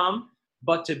Abraham,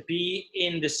 but to be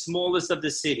in the smallest of the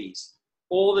cities.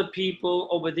 All the people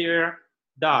over there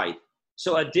died.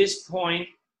 So at this point,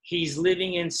 he's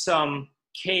living in some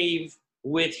cave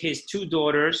with his 2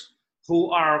 daughters, who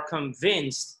are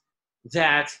convinced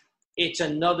that it's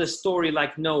another story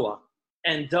like Noah,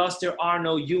 and thus there are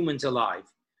no humans alive.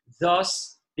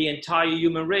 Thus, the entire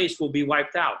human race will be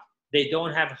wiped out. They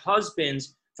don't have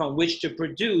husbands from which to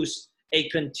produce a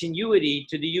continuity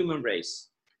to the human race.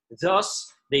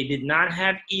 Thus, they did not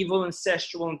have evil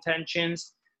incestual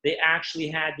intentions. They actually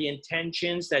had the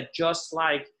intentions that, just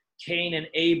like Cain and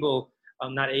Abel,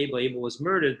 Abel was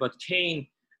murdered, but Cain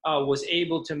was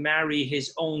able to marry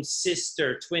his own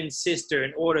sister, twin sister,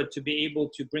 in order to be able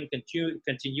to bring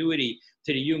continuity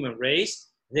to the human race.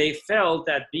 They felt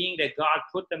that being that God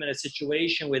put them in a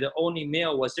situation where the only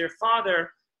male was their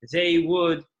father, they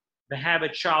would have a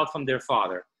child from their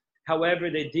father. However,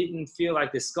 they didn't feel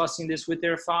like discussing this with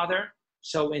their father.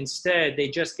 So instead, they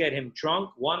just get him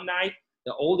drunk one night.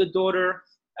 The older daughter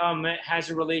has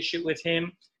a relationship with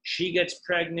him. She gets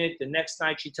pregnant. The next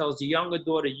night, she tells the younger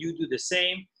daughter, you do the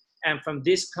same. And from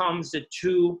this comes the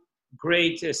 2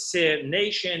 great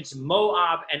nations,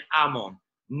 Moab and Ammon.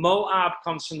 Moab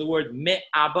comes from the word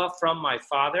me'aba, from my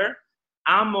father.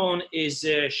 Ammon is,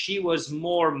 she was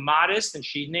more modest, and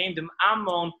she named him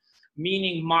Ammon,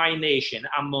 meaning my nation,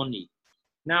 Ammoni.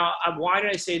 Now, why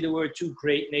did I say there were 2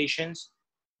 great nations?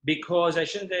 Because I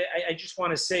just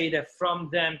want to say that from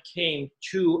them came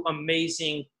 2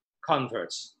 amazing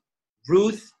converts.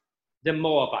 Ruth, the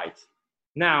Moabite.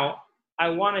 Now, I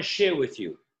want to share with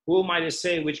you, who am I to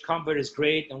say which convert is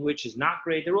great and which is not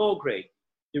great? They're all great.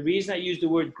 The reason I use the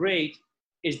word great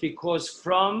is because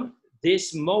from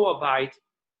this Moabite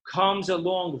comes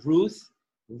along Ruth.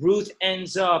 Ruth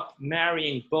ends up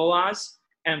marrying Boaz,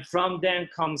 and from them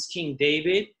comes King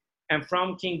David, and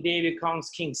from King David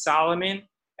comes King Solomon,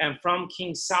 and from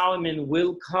King Solomon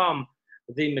will come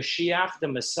the Mashiach, the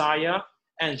Messiah,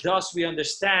 and thus we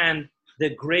understand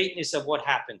the greatness of what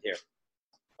happened here.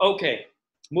 Okay,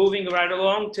 moving right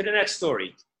along to the next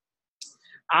story.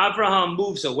 Abraham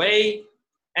moves away,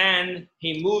 and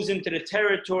he moves into the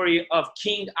territory of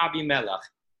King Abimelech.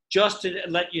 Just to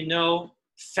let you know,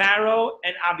 Pharaoh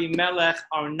and Abimelech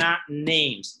are not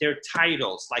names. They're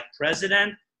titles, like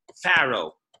President,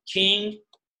 Pharaoh, King,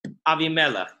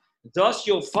 Abimelech. Thus,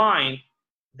 you'll find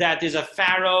that there's a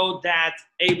Pharaoh that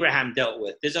Abraham dealt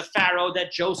with. There's a Pharaoh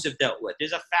that Joseph dealt with.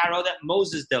 There's a Pharaoh that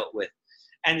Moses dealt with.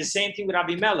 And the same thing with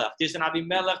Abimelech. There's an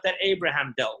Abimelech that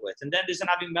Abraham dealt with. And then there's an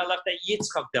Abimelech that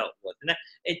Yitzchak dealt with. And then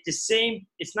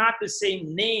it's not the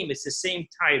same name, it's the same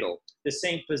title, the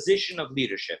same position of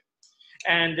leadership.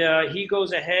 And he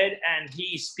goes ahead and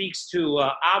he speaks to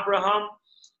Abraham.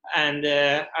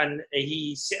 And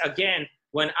he, again,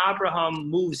 when Abraham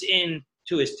moves in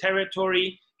to his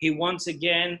territory, he once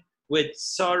again with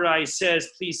Sarai says,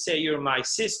 please say you're my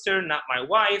sister, not my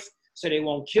wife, so they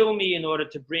won't kill me in order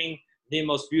to bring the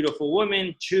most beautiful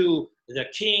woman to the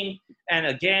king. And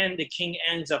again, the king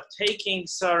ends up taking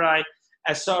Sarah,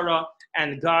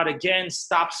 and God again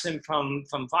stops him from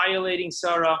violating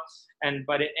Sarah. And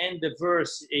by the end of the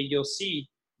verse, you'll see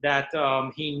that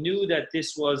he knew that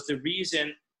this was the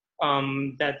reason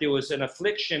that there was an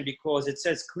affliction, because it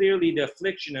says clearly the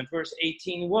affliction in verse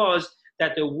 18 was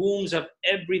that the wombs of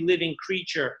every living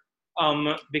creature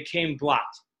became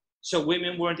blocked. So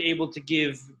women weren't able to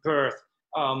give birth.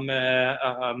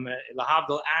 Lahavdil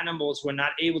animals were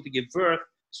not able to give birth.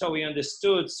 So he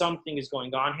understood something is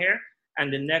going on here.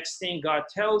 And the next thing God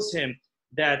tells him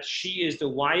that she is the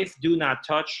wife. Do not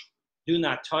touch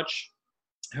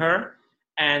her.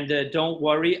 And don't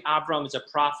worry, Abram is a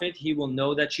prophet. He will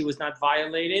know that she was not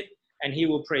violated, and he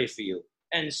will pray for you.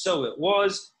 And so it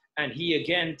was. And he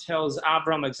again tells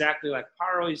Abram exactly like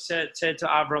Paro said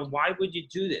to Abram, why would you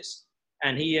do this?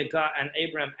 And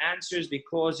Abraham answers,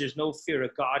 because there's no fear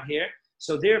of God here.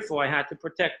 So therefore I had to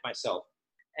protect myself.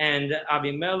 And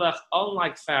Abimelech,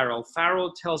 unlike Pharaoh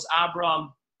tells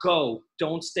Abram, go,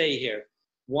 don't stay here.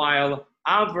 While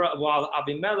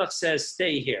Abimelech says,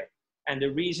 stay here. And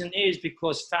the reason is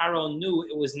because Pharaoh knew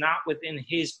it was not within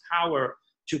his power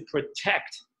to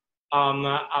protect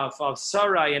of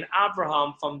Sarai and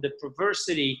Abraham from the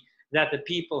perversity that the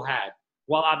people had.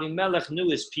 While Abimelech knew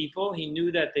his people, he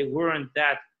knew that they weren't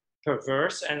that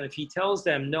perverse. And if he tells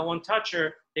them, no one touch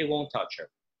her, they won't touch her.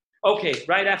 Okay,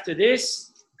 right after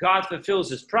this, God fulfills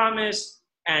his promise.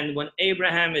 And when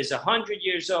Abraham is 100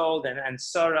 years old and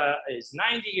Sarah is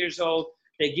 90 years old,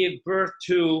 they give birth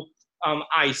to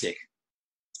Isaac.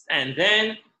 And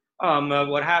then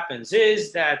what happens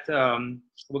is that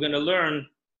we're going to learn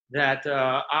that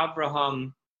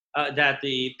that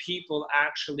the people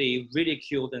actually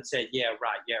ridiculed and said, yeah,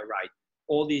 right.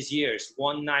 All these years,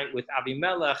 one night with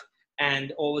Abimelech,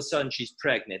 and all of a sudden she's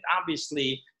pregnant.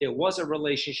 Obviously, there was a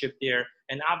relationship there,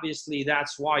 and obviously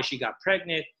that's why she got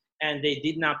pregnant, and they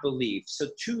did not believe. So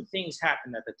two things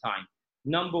happened at the time.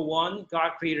 Number one,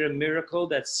 God created a miracle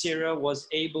that Sarah was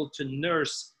able to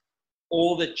nurse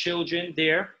all the children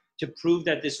there to prove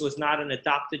that this was not an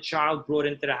adopted child brought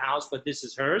into the house, but this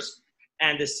is hers.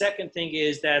 And the second thing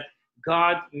is that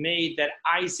God made that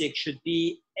Isaac should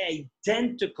be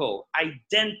identical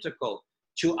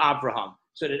to Abraham,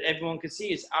 so that everyone could see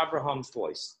it's Abraham's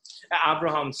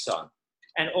son.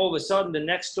 And all of a sudden, the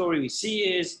next story we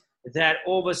see is that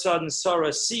all of a sudden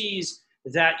Sarah sees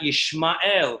that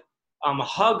Ishmael,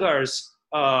 Hagar's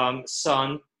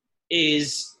son,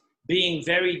 is being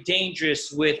very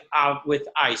dangerous with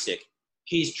Isaac.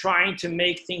 He's trying to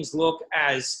make things look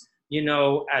as, oh,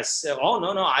 no,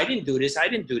 I didn't do this,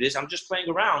 I'm just playing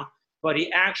around. But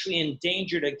he actually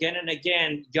endangered again and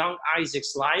again young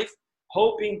Isaac's life,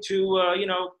 hoping to,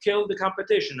 kill the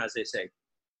competition, as they say.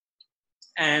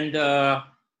 And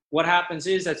what happens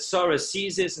is that Sarah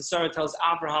sees this, and Sarah tells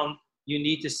Abraham, you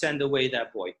need to send away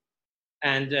that boy.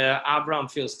 And Abraham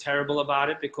feels terrible about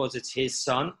it because it's his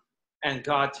son. And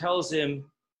God tells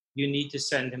him, you need to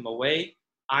send him away.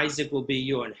 Isaac will be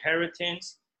your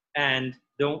inheritance. And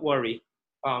don't worry,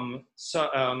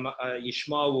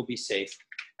 Yishmael will be safe.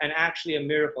 And actually a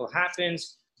miracle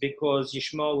happens because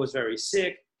Yishmael was very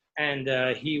sick. And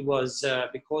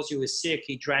because he was sick,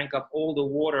 he drank up all the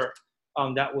water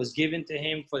that was given to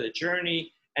him for the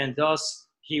journey. And thus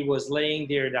he was laying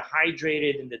there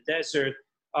dehydrated in the desert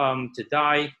to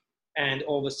die. And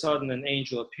all of a sudden an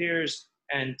angel appears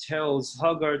and tells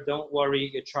Hagar, don't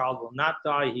worry, your child will not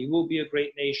die. He will be a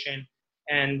great nation.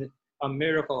 And a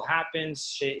miracle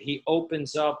happens. He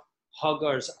opens up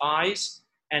Hagar's eyes,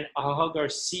 and Hagar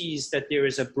sees that there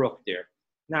is a brook there.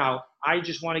 Now, I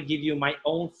just want to give you my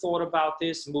own thought about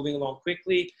this, moving along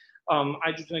quickly.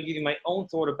 I just want to give you my own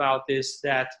thought about this,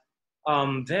 that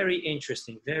very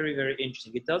interesting, very, very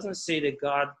interesting. It doesn't say that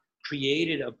God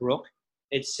created a brook.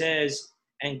 It says,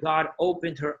 and God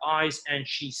opened her eyes and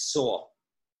she saw.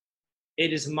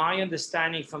 It is my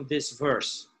understanding from this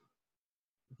verse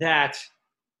that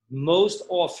most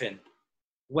often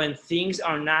when things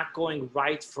are not going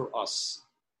right for us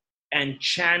and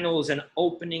channels and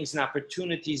openings and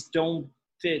opportunities don't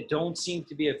seem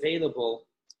to be available,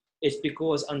 it's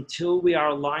because until we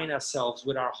align ourselves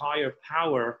with our higher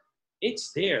power,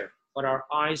 it's there, but our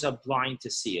eyes are blind to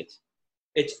see it.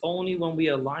 It's only when we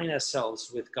align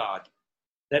ourselves with God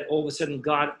that all of a sudden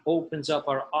God opens up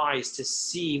our eyes to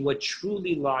see what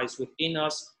truly lies within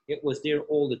us. It was there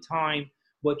all the time.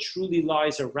 What truly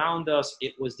lies around us,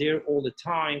 it was there all the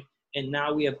time. And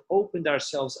now we have opened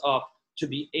ourselves up to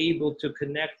be able to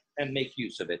connect and make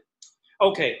use of it.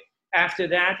 Okay, after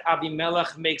that,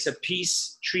 Abimelech makes a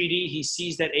peace treaty. He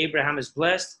sees that Abraham is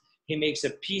blessed. He makes a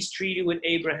peace treaty with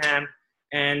Abraham.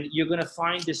 And you're going to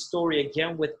find this story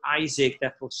again with Isaac,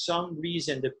 that for some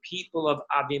reason, the people of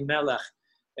Abimelech,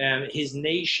 his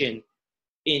nation,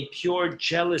 in pure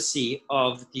jealousy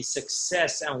of the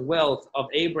success and wealth of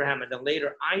Abraham and then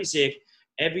later Isaac,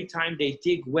 every time they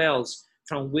dig wells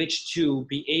from which to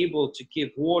be able to give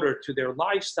water to their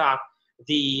livestock,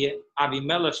 the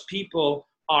Abimelech's people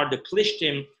are the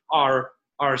Plishtim, are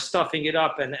stuffing it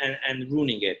up and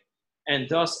ruining it. And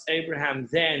thus Abraham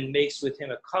then makes with him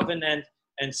a covenant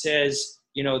and says,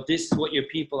 you know, this is what your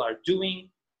people are doing.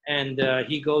 And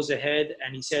he goes ahead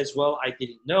and he says, well, I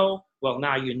didn't know. Well,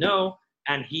 now you know.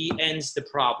 And he ends the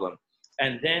problem.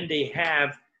 And then they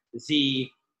have the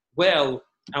well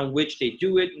on which they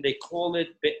do it, and they call it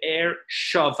Be'er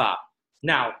Shava.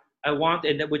 Now,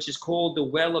 which is called the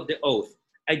well of the oath.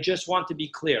 I just want to be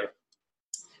clear.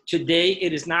 Today,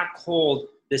 it is not called,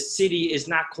 the city is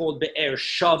not called Be'er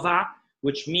Shava,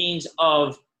 which means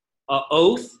of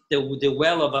oath, the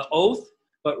well of an oath,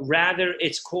 but rather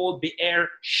it's called Be'er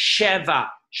Sheva.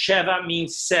 Sheva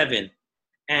means 7.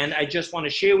 And I just want to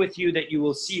share with you that you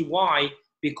will see why,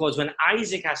 because when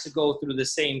Isaac has to go through the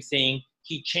same thing,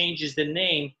 he changes the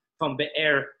name from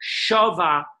Be'er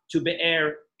Shava to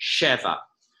Be'er Sheva.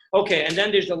 Okay, and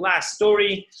then there's the last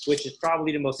story, which is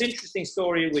probably the most interesting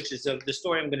story, which is the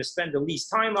story I'm going to spend the least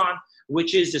time on,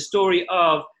 which is the story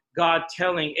of God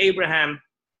telling Abraham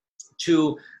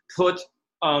to put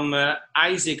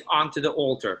Isaac onto the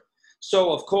altar.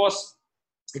 So, of course,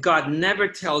 God never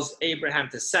tells Abraham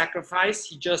to sacrifice.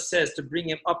 He just says to bring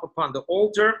him up upon the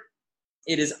altar.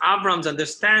 It is Avram's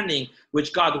understanding,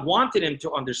 which God wanted him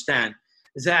to understand,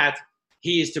 that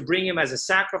he is to bring him as a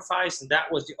sacrifice, and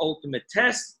that was the ultimate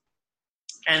test.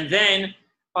 And then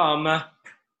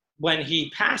when he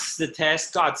passes the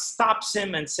test, God stops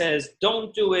him and says,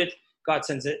 don't do it. God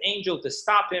sends an angel to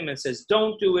stop him and says,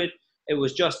 don't do it. It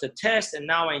was just a test, and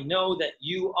now I know that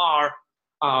you are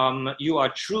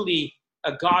truly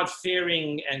a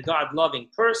God-fearing and God-loving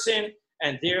person,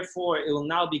 and therefore it will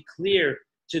now be clear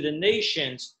to the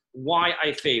nations why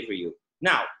I favor you.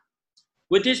 Now,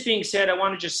 with this being said, I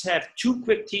want to just have 2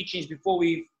 quick teachings before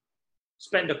we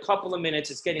spend a couple of minutes.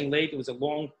 It's getting late. It was a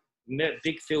long,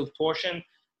 big filled portion,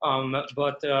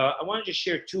 but I want to just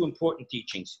share 2 important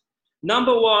teachings.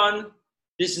 Number 1,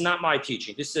 this is not my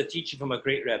teaching. This is a teaching from a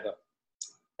great Rebbe.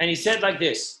 And he said like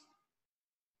this.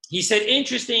 He said,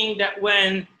 interesting that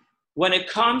when it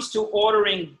comes to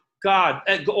ordering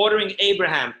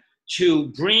Abraham to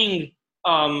bring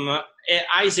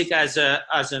Isaac as a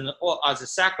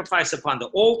sacrifice upon the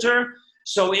altar,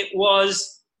 so it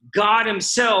was God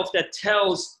himself that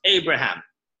tells Abraham.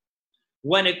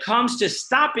 When it comes to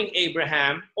stopping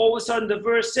Abraham, all of a sudden the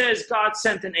verse says God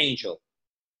sent an angel.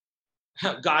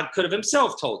 God could have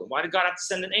himself told him. Why did God have to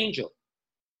send an angel?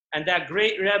 And that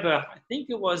great Rebbe, I think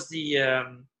it was the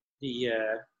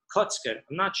Kotzker,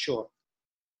 I'm not sure.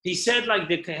 He said like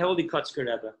the Holy Kotzker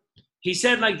Rebbe. He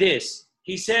said like this.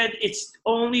 He said, it's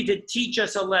only to teach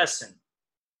us a lesson.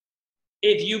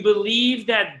 If you believe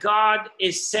that God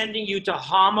is sending you to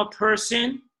harm a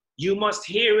person, you must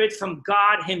hear it from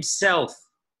God himself.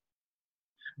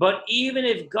 But even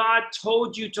if God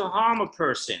told you to harm a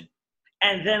person,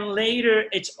 and then later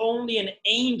it's only an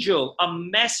angel, a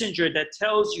messenger that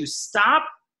tells you stop,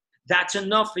 that's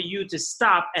enough for you to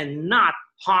stop and not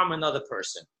harm another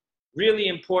person. Really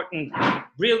important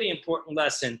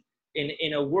lesson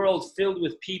in a world filled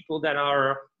with people that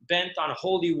are bent on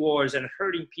holy wars and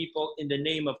hurting people in the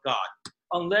name of God.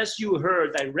 Unless you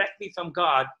heard directly from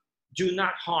God, do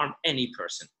not harm any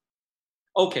person.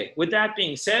 Okay, with that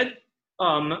being said,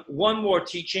 one more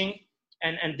teaching,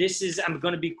 and this is, I'm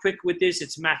going to be quick with this,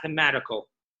 it's mathematical.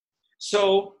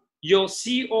 So you'll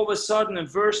see all of a sudden in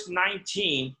verse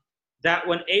 19 that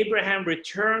when Abraham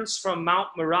returns from Mount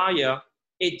Moriah,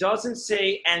 it doesn't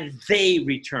say, and they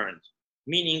returned,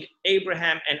 meaning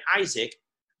Abraham and Isaac,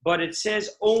 but it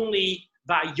says only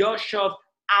Vayoshav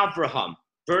Avraham,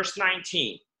 verse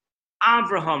 19.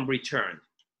 Avraham returned.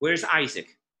 Where's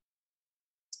Isaac?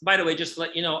 By the way, just to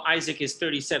let you know, Isaac is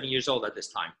 37 years old at this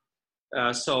time.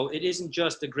 So it isn't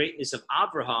just the greatness of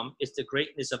Abraham, it's the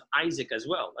greatness of Isaac as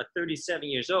well. At 37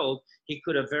 years old, he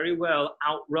could have very well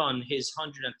outrun his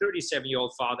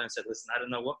 137-year-old father and said, listen, I don't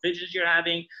know what visions you're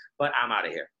having, but I'm out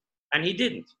of here. And he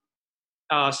didn't.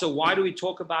 So why do we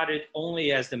talk about it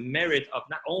only as the merit of,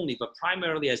 not only, but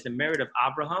primarily as the merit of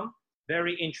Abraham?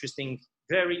 Very interesting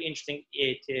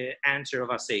answer of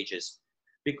our sages.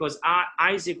 Because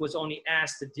Isaac was only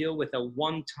asked to deal with a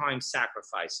one-time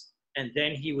sacrifice. and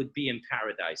then he would be in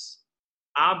paradise.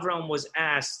 Abraham was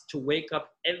asked to wake up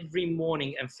every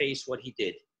morning and face what he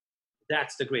did.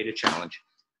 That's the greater challenge.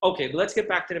 Okay, but let's get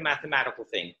back to the mathematical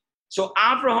thing. So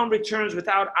Abraham returns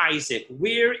without Isaac.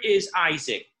 Where is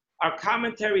Isaac? Our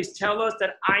commentaries tell us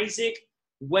that Isaac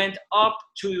went up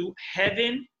to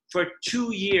heaven for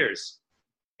 2 years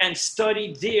and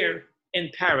studied there in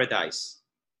paradise.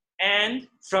 And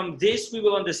from this, we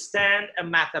will understand a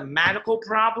mathematical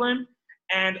problem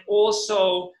and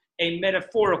also a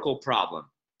metaphorical problem.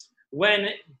 When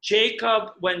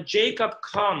Jacob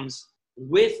comes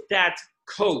with that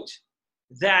coat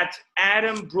that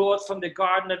Adam brought from the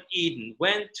Garden of Eden,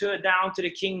 went down to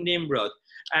the king Nimrod,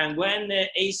 and when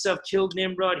Esau killed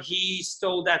Nimrod, he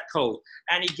stole that coat,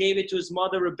 and he gave it to his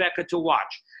mother Rebecca to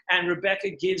watch. And Rebecca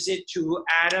gives it to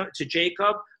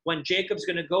Jacob, when Jacob's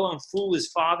going to go and fool his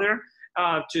father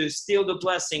to steal the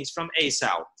blessings from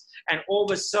Esau. And all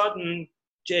of a sudden,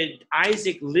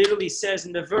 Isaac literally says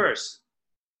in the verse,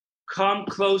 "Come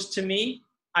close to me,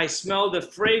 I smell the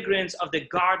fragrance of the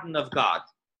garden of God."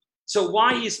 So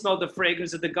why he smelled the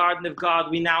fragrance of the garden of God,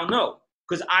 we now know.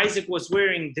 Because Isaac was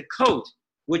wearing the coat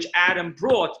which Adam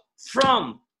brought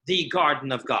from the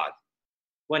garden of God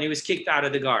when he was kicked out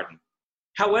of the garden.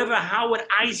 However, how would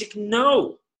Isaac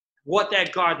know what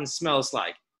that garden smells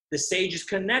like? The sages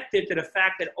connected to the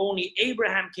fact that only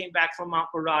Abraham came back from Mount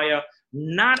Moriah,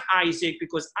 not Isaac,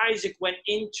 because Isaac went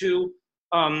into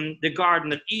the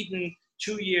Garden of Eden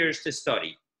 2 years to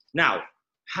study. Now,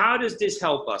 how does this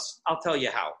help us? I'll tell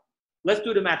you how. Let's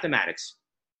do the mathematics.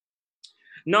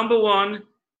 Number one,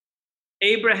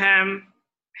 Abraham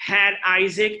had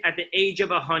Isaac at the age of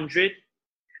 100.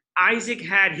 Isaac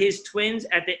had his twins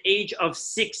at the age of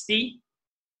 60.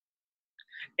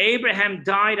 Abraham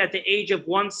died at the age of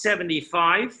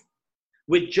 175,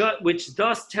 which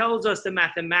thus tells us the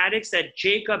mathematics that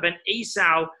Jacob and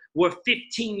Esau were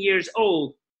 15 years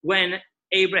old when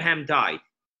Abraham died,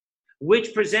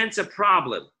 which presents a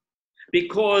problem.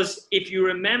 Because if you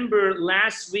remember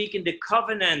last week in the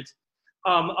covenant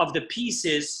of the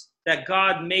pieces that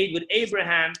God made with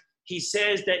Abraham, he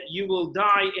says that you will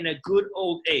die in a good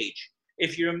old age.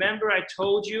 If you remember, I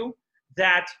told you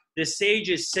that the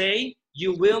sages say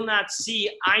you will not see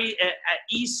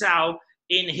Esau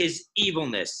in his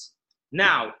evilness.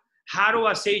 Now, how do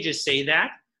our sages say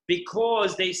that?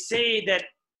 Because they say that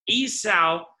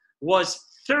Esau was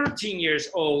 13 years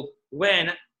old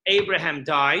when Abraham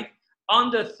died.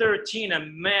 Under 13, a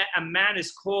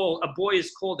boy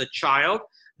is called a child.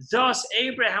 Thus,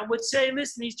 Abraham would say,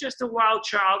 listen, he's just a wild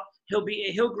child.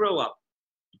 He'll grow up.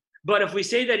 But if we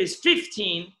say that he's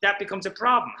 15, that becomes a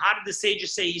problem. How did the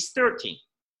sages say he's 13?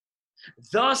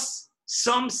 Thus,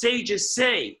 some sages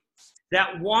say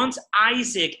that once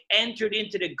Isaac entered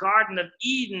into the Garden of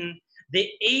Eden, the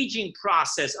aging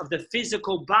process of the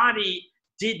physical body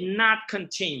did not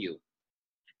continue.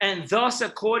 And thus,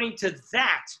 according to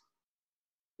that,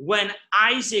 when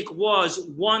Isaac was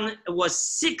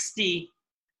 60,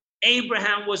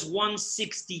 Abraham was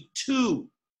 162.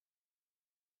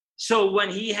 So when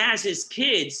he has his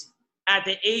kids at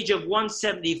the age of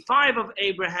 175 of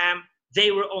Abraham,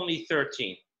 they were only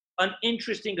 13. An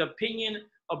interesting opinion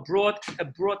brought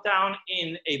down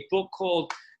in a book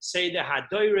called Seder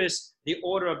HaDoros, The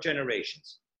Order of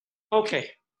Generations.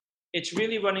 Okay, it's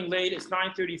really running late. It's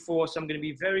 9:34, so I'm going to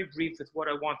be very brief with what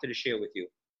I wanted to share with you.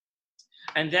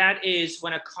 And that is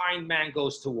when a kind man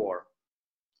goes to war.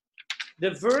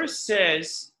 The verse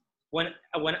says when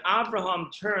Abraham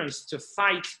turns to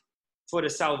fight for the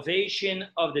salvation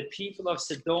of the people of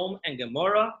Sodom and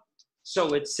Gomorrah,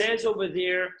 so it says over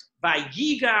there,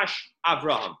 Vayigash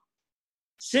Abraham.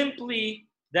 Simply,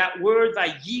 that word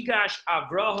Vayigash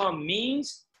Abraham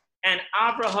means, and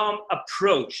Abraham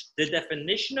approached. The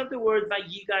definition of the word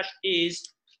Vayigash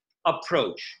is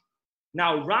approach.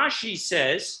 Now, Rashi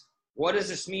says, what does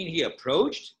this mean, he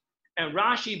approached? And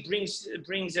Rashi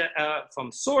brings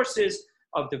from sources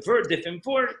of the different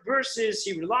verses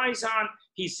he relies on.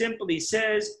 He simply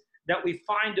says that we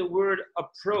find the word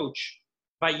approach,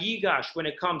 Vayigash, when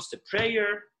it comes to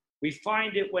prayer. We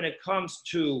find it when it comes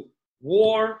to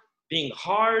war, being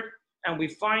hard, and we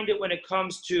find it when it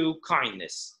comes to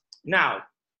kindness. Now,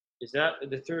 is that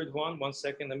the third one? 1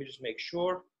 second, let me just make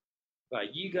sure.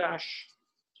 Vayigash.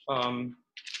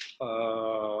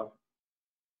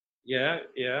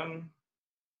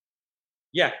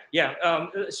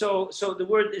 So the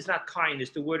word is not kindness.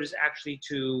 The word is actually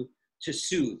to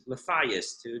soothe,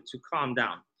 lephayas, to calm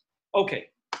down. Okay.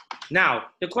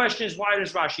 Now, the question is, why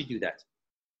does Rashi do that?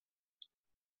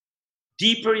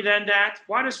 Deeper than that,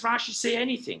 why does Rashi say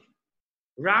anything?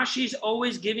 Rashi is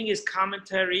always giving his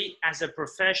commentary as a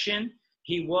profession.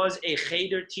 He was a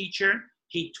cheder teacher.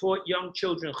 He taught young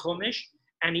children Chumash,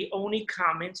 and he only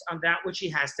comments on that which he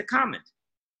has to comment.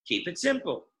 Keep it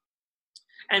simple.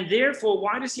 And therefore,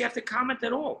 why does he have to comment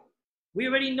at all? We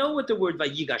already know what the word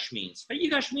Vayigash means.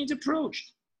 Vayigash means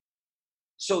approached.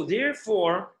 So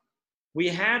therefore, we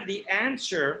have the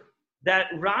answer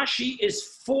that Rashi is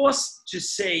forced to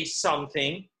say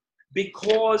something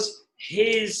because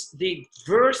the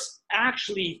verse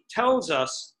actually tells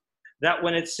us that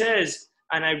when it says,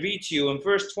 and I read to you in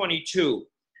verse 22,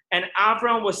 and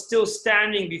Avram was still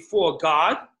standing before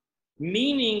God,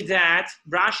 meaning that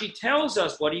Rashi tells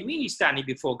us, what do you mean he's standing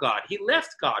before God? He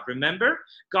left God, remember?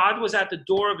 God was at the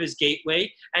door of his gateway,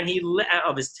 and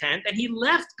of his tent, and he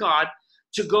left God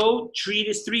to go treat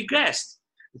his 3 guests.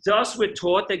 Thus we're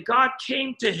taught that God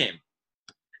came to him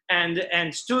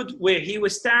and stood where he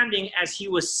was standing as he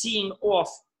was seeing off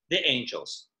the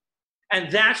angels. And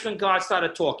that's when God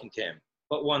started talking to him.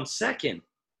 But 1 second,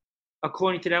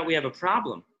 according to that, we have a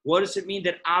problem. What does it mean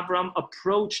that Abram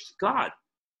approached God?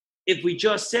 If we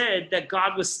just said that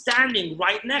God was standing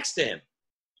right next to him.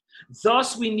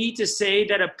 Thus, we need to say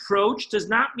that approach does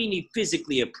not mean he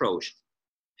physically approached.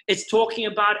 It's talking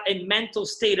about a mental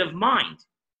state of mind.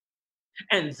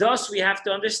 And thus, we have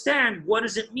to understand, what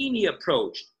does it mean he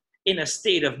approached in a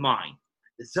state of mind?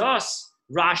 Thus,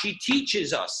 Rashi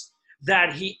teaches us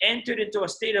that he entered into a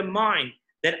state of mind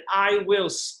that I will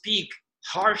speak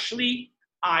harshly,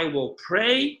 I will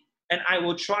pray, and I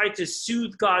will try to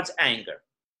soothe God's anger.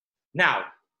 Now,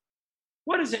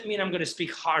 what does it mean I'm going to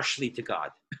speak harshly to God?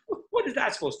 What is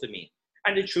that supposed to mean?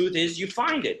 And the truth is, you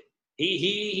find it.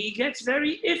 He gets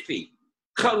very iffy.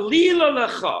 Chalila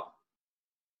lecha.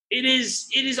 It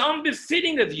is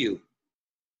unbefitting of you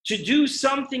to do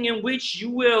something in which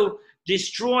you will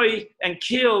destroy and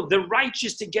kill the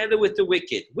righteous together with the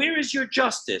wicked. Where is your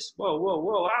justice? Whoa,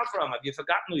 Avram, have you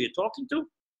forgotten who you're talking to?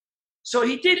 So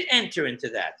he did enter into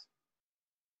that.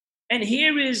 And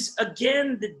here is,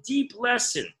 again, the deep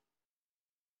lesson.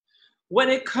 When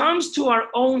it comes to our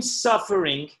own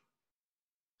suffering,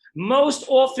 most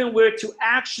often we're to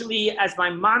actually, as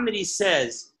Maimonides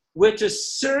says, we're to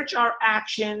search our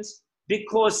actions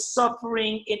because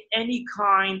suffering in any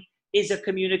kind is a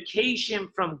communication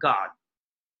from God.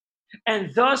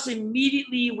 And thus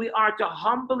immediately we are to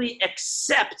humbly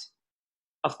accept.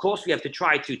 Of course, we have to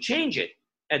try to change it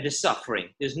at the suffering.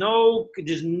 There's no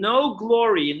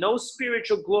glory, no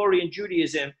spiritual glory in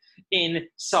Judaism in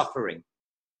suffering.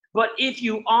 But if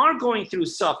you are going through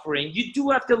suffering, you do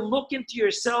have to look into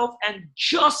yourself and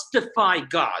justify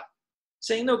God.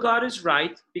 Saying, no, God is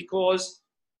right because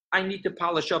I need to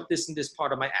polish up this and this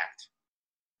part of my act.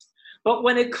 But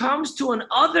when it comes to an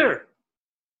other,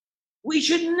 we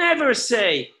should never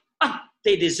say,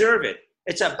 they deserve it.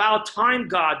 It's about time,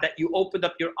 God, that you opened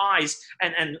up your eyes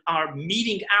and are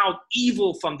meting out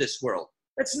evil from this world.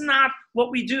 That's not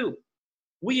what we do.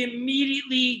 We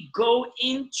immediately go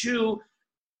into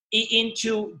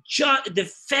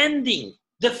defending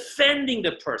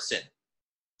the person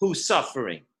who's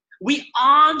suffering. We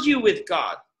argue with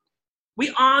God.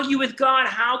 We argue with God,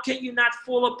 how can you not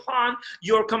fall upon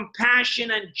your compassion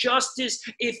and justice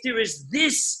if there is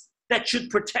this that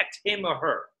should protect him or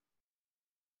her?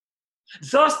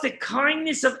 Thus, the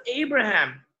kindness of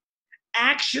Abraham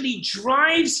actually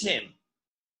drives him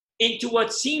into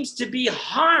what seems to be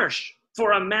harsh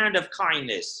for a man of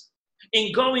kindness,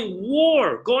 in going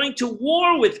to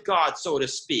war with God, so to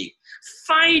speak,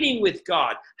 fighting with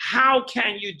God. How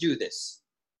can you do this?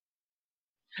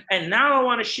 And now I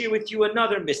want to share with you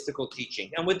another mystical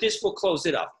teaching, and with this we'll close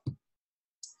it up.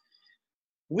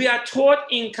 We are taught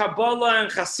in Kabbalah and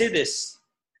Chassidus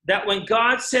that when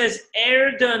God says,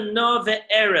 Erda no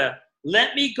ve'era,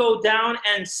 let me go down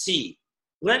and see.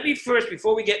 Let me first,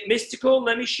 before we get mystical,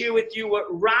 let me share with you what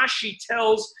Rashi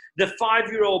tells the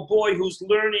 5-year-old boy who's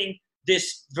learning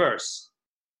this verse.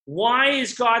 Why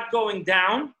is God going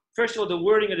down? First of all, the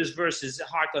wording of this verse is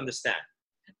hard to understand.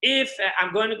 If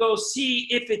I'm going to go see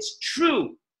if it's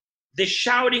true, the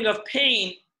shouting of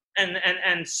pain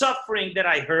and suffering that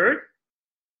I heard,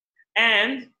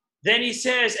 and then he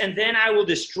says, and then I will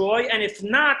destroy, and if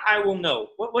not, I will know.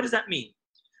 What does that mean?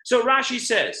 So Rashi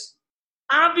says,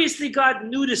 obviously God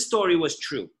knew the story was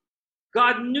true.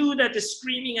 God knew that the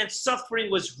screaming and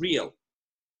suffering was real.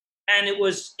 And it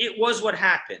was what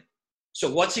happened.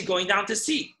 So what's he going down to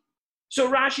see?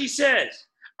 So Rashi says,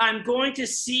 I'm going to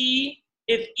see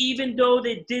if even though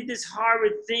they did these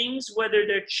horrid things, whether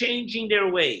they're changing their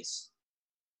ways.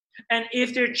 And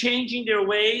if they're changing their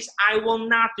ways, I will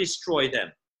not destroy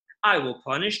them. I will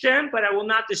punish them, but I will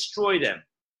not destroy them.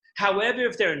 However,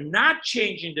 if they're not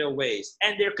changing their ways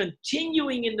and they're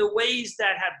continuing in the ways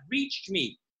that have reached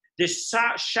me, the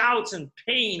shouts and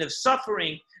pain of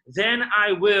suffering, then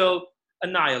I will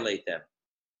annihilate them.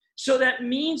 So that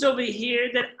means over here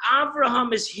that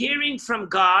Abraham is hearing from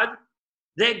God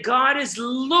that God is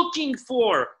looking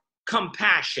for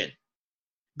compassion.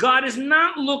 God is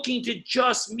not looking to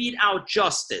just mete out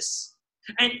justice.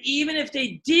 And even if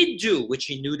they did do, which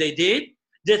he knew they did,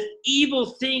 the evil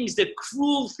things, the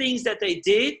cruel things that they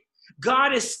did,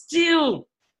 God is still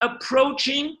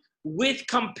approaching with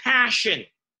compassion.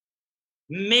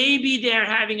 Maybe they're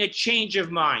having a change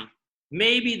of mind.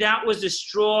 Maybe that was the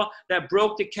straw that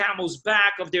broke the camel's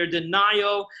back of their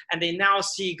denial, and they now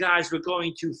see, guys, we're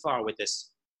going too far with this.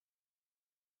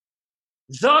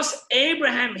 Thus,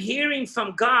 Abraham, hearing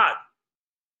from God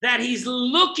that he's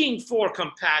looking for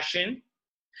compassion,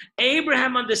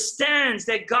 Abraham understands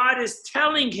that God is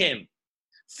telling him,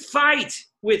 fight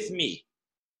with me.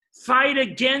 Fight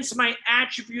against my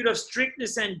attribute of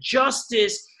strictness and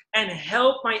justice and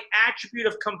help my attribute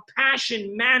of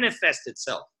compassion manifest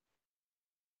itself.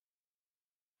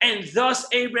 And thus,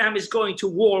 Abraham is going to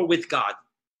war with God.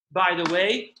 By the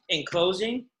way, in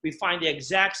closing, we find the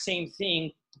exact same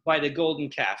thing by the golden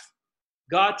calf.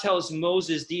 God tells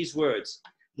Moses these words,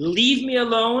 leave me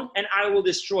alone and I will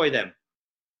destroy them.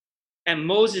 And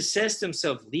Moses says to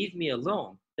himself, leave me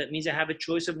alone. That means I have a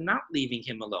choice of not leaving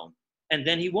him alone. And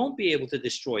then he won't be able to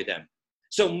destroy them.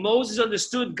 So Moses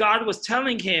understood God was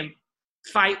telling him,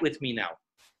 fight with me now.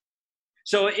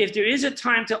 So if there is a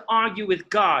time to argue with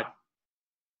God,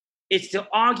 it's to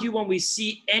argue when we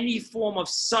see any form of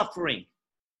suffering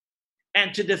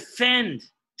and to defend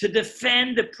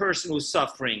the person who's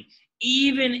suffering,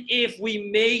 even if we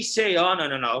may say, oh,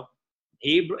 no.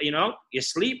 You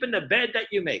sleep in the bed that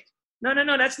you make. No,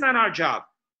 that's not our job.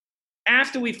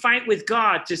 After we fight with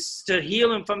God to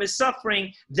heal him from his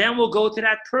suffering, then we'll go to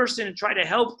that person and try to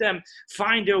help them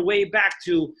find their way back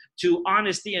to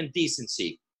honesty and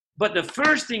decency. But the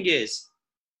first thing is,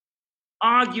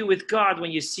 argue with God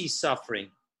when you see suffering.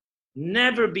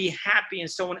 Never be happy in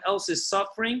someone else's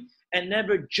suffering and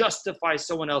never justify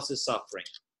someone else's suffering.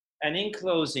 And in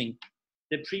closing,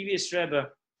 the previous Rebbe,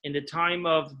 in the time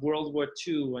of World War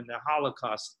II and the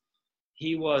Holocaust,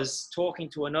 he was talking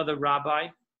to another rabbi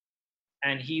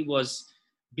and he was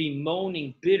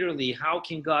bemoaning bitterly, how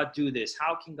can God do this?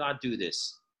 How can God do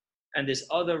this? And this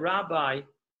other rabbi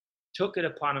took it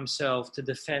upon himself to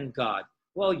defend God.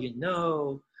 Well,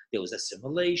 there was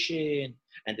assimilation,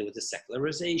 and there was a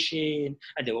secularization,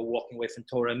 and they were walking away from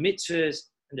Torah mitzvahs.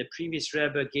 And the previous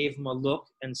Rebbe gave him a look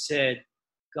and said,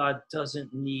 God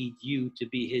doesn't need you to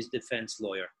be his defense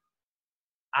lawyer.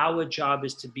 Our job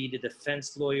is to be the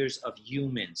defense lawyers of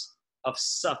humans, of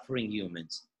suffering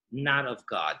humans, not of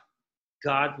God.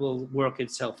 God will work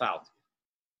itself out.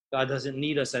 God doesn't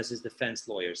need us as his defense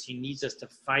lawyers. He needs us to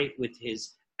fight with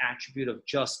his attribute of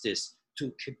justice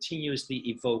to continuously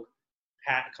evoke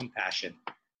compassion.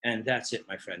 And that's it,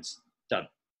 my friends. Done.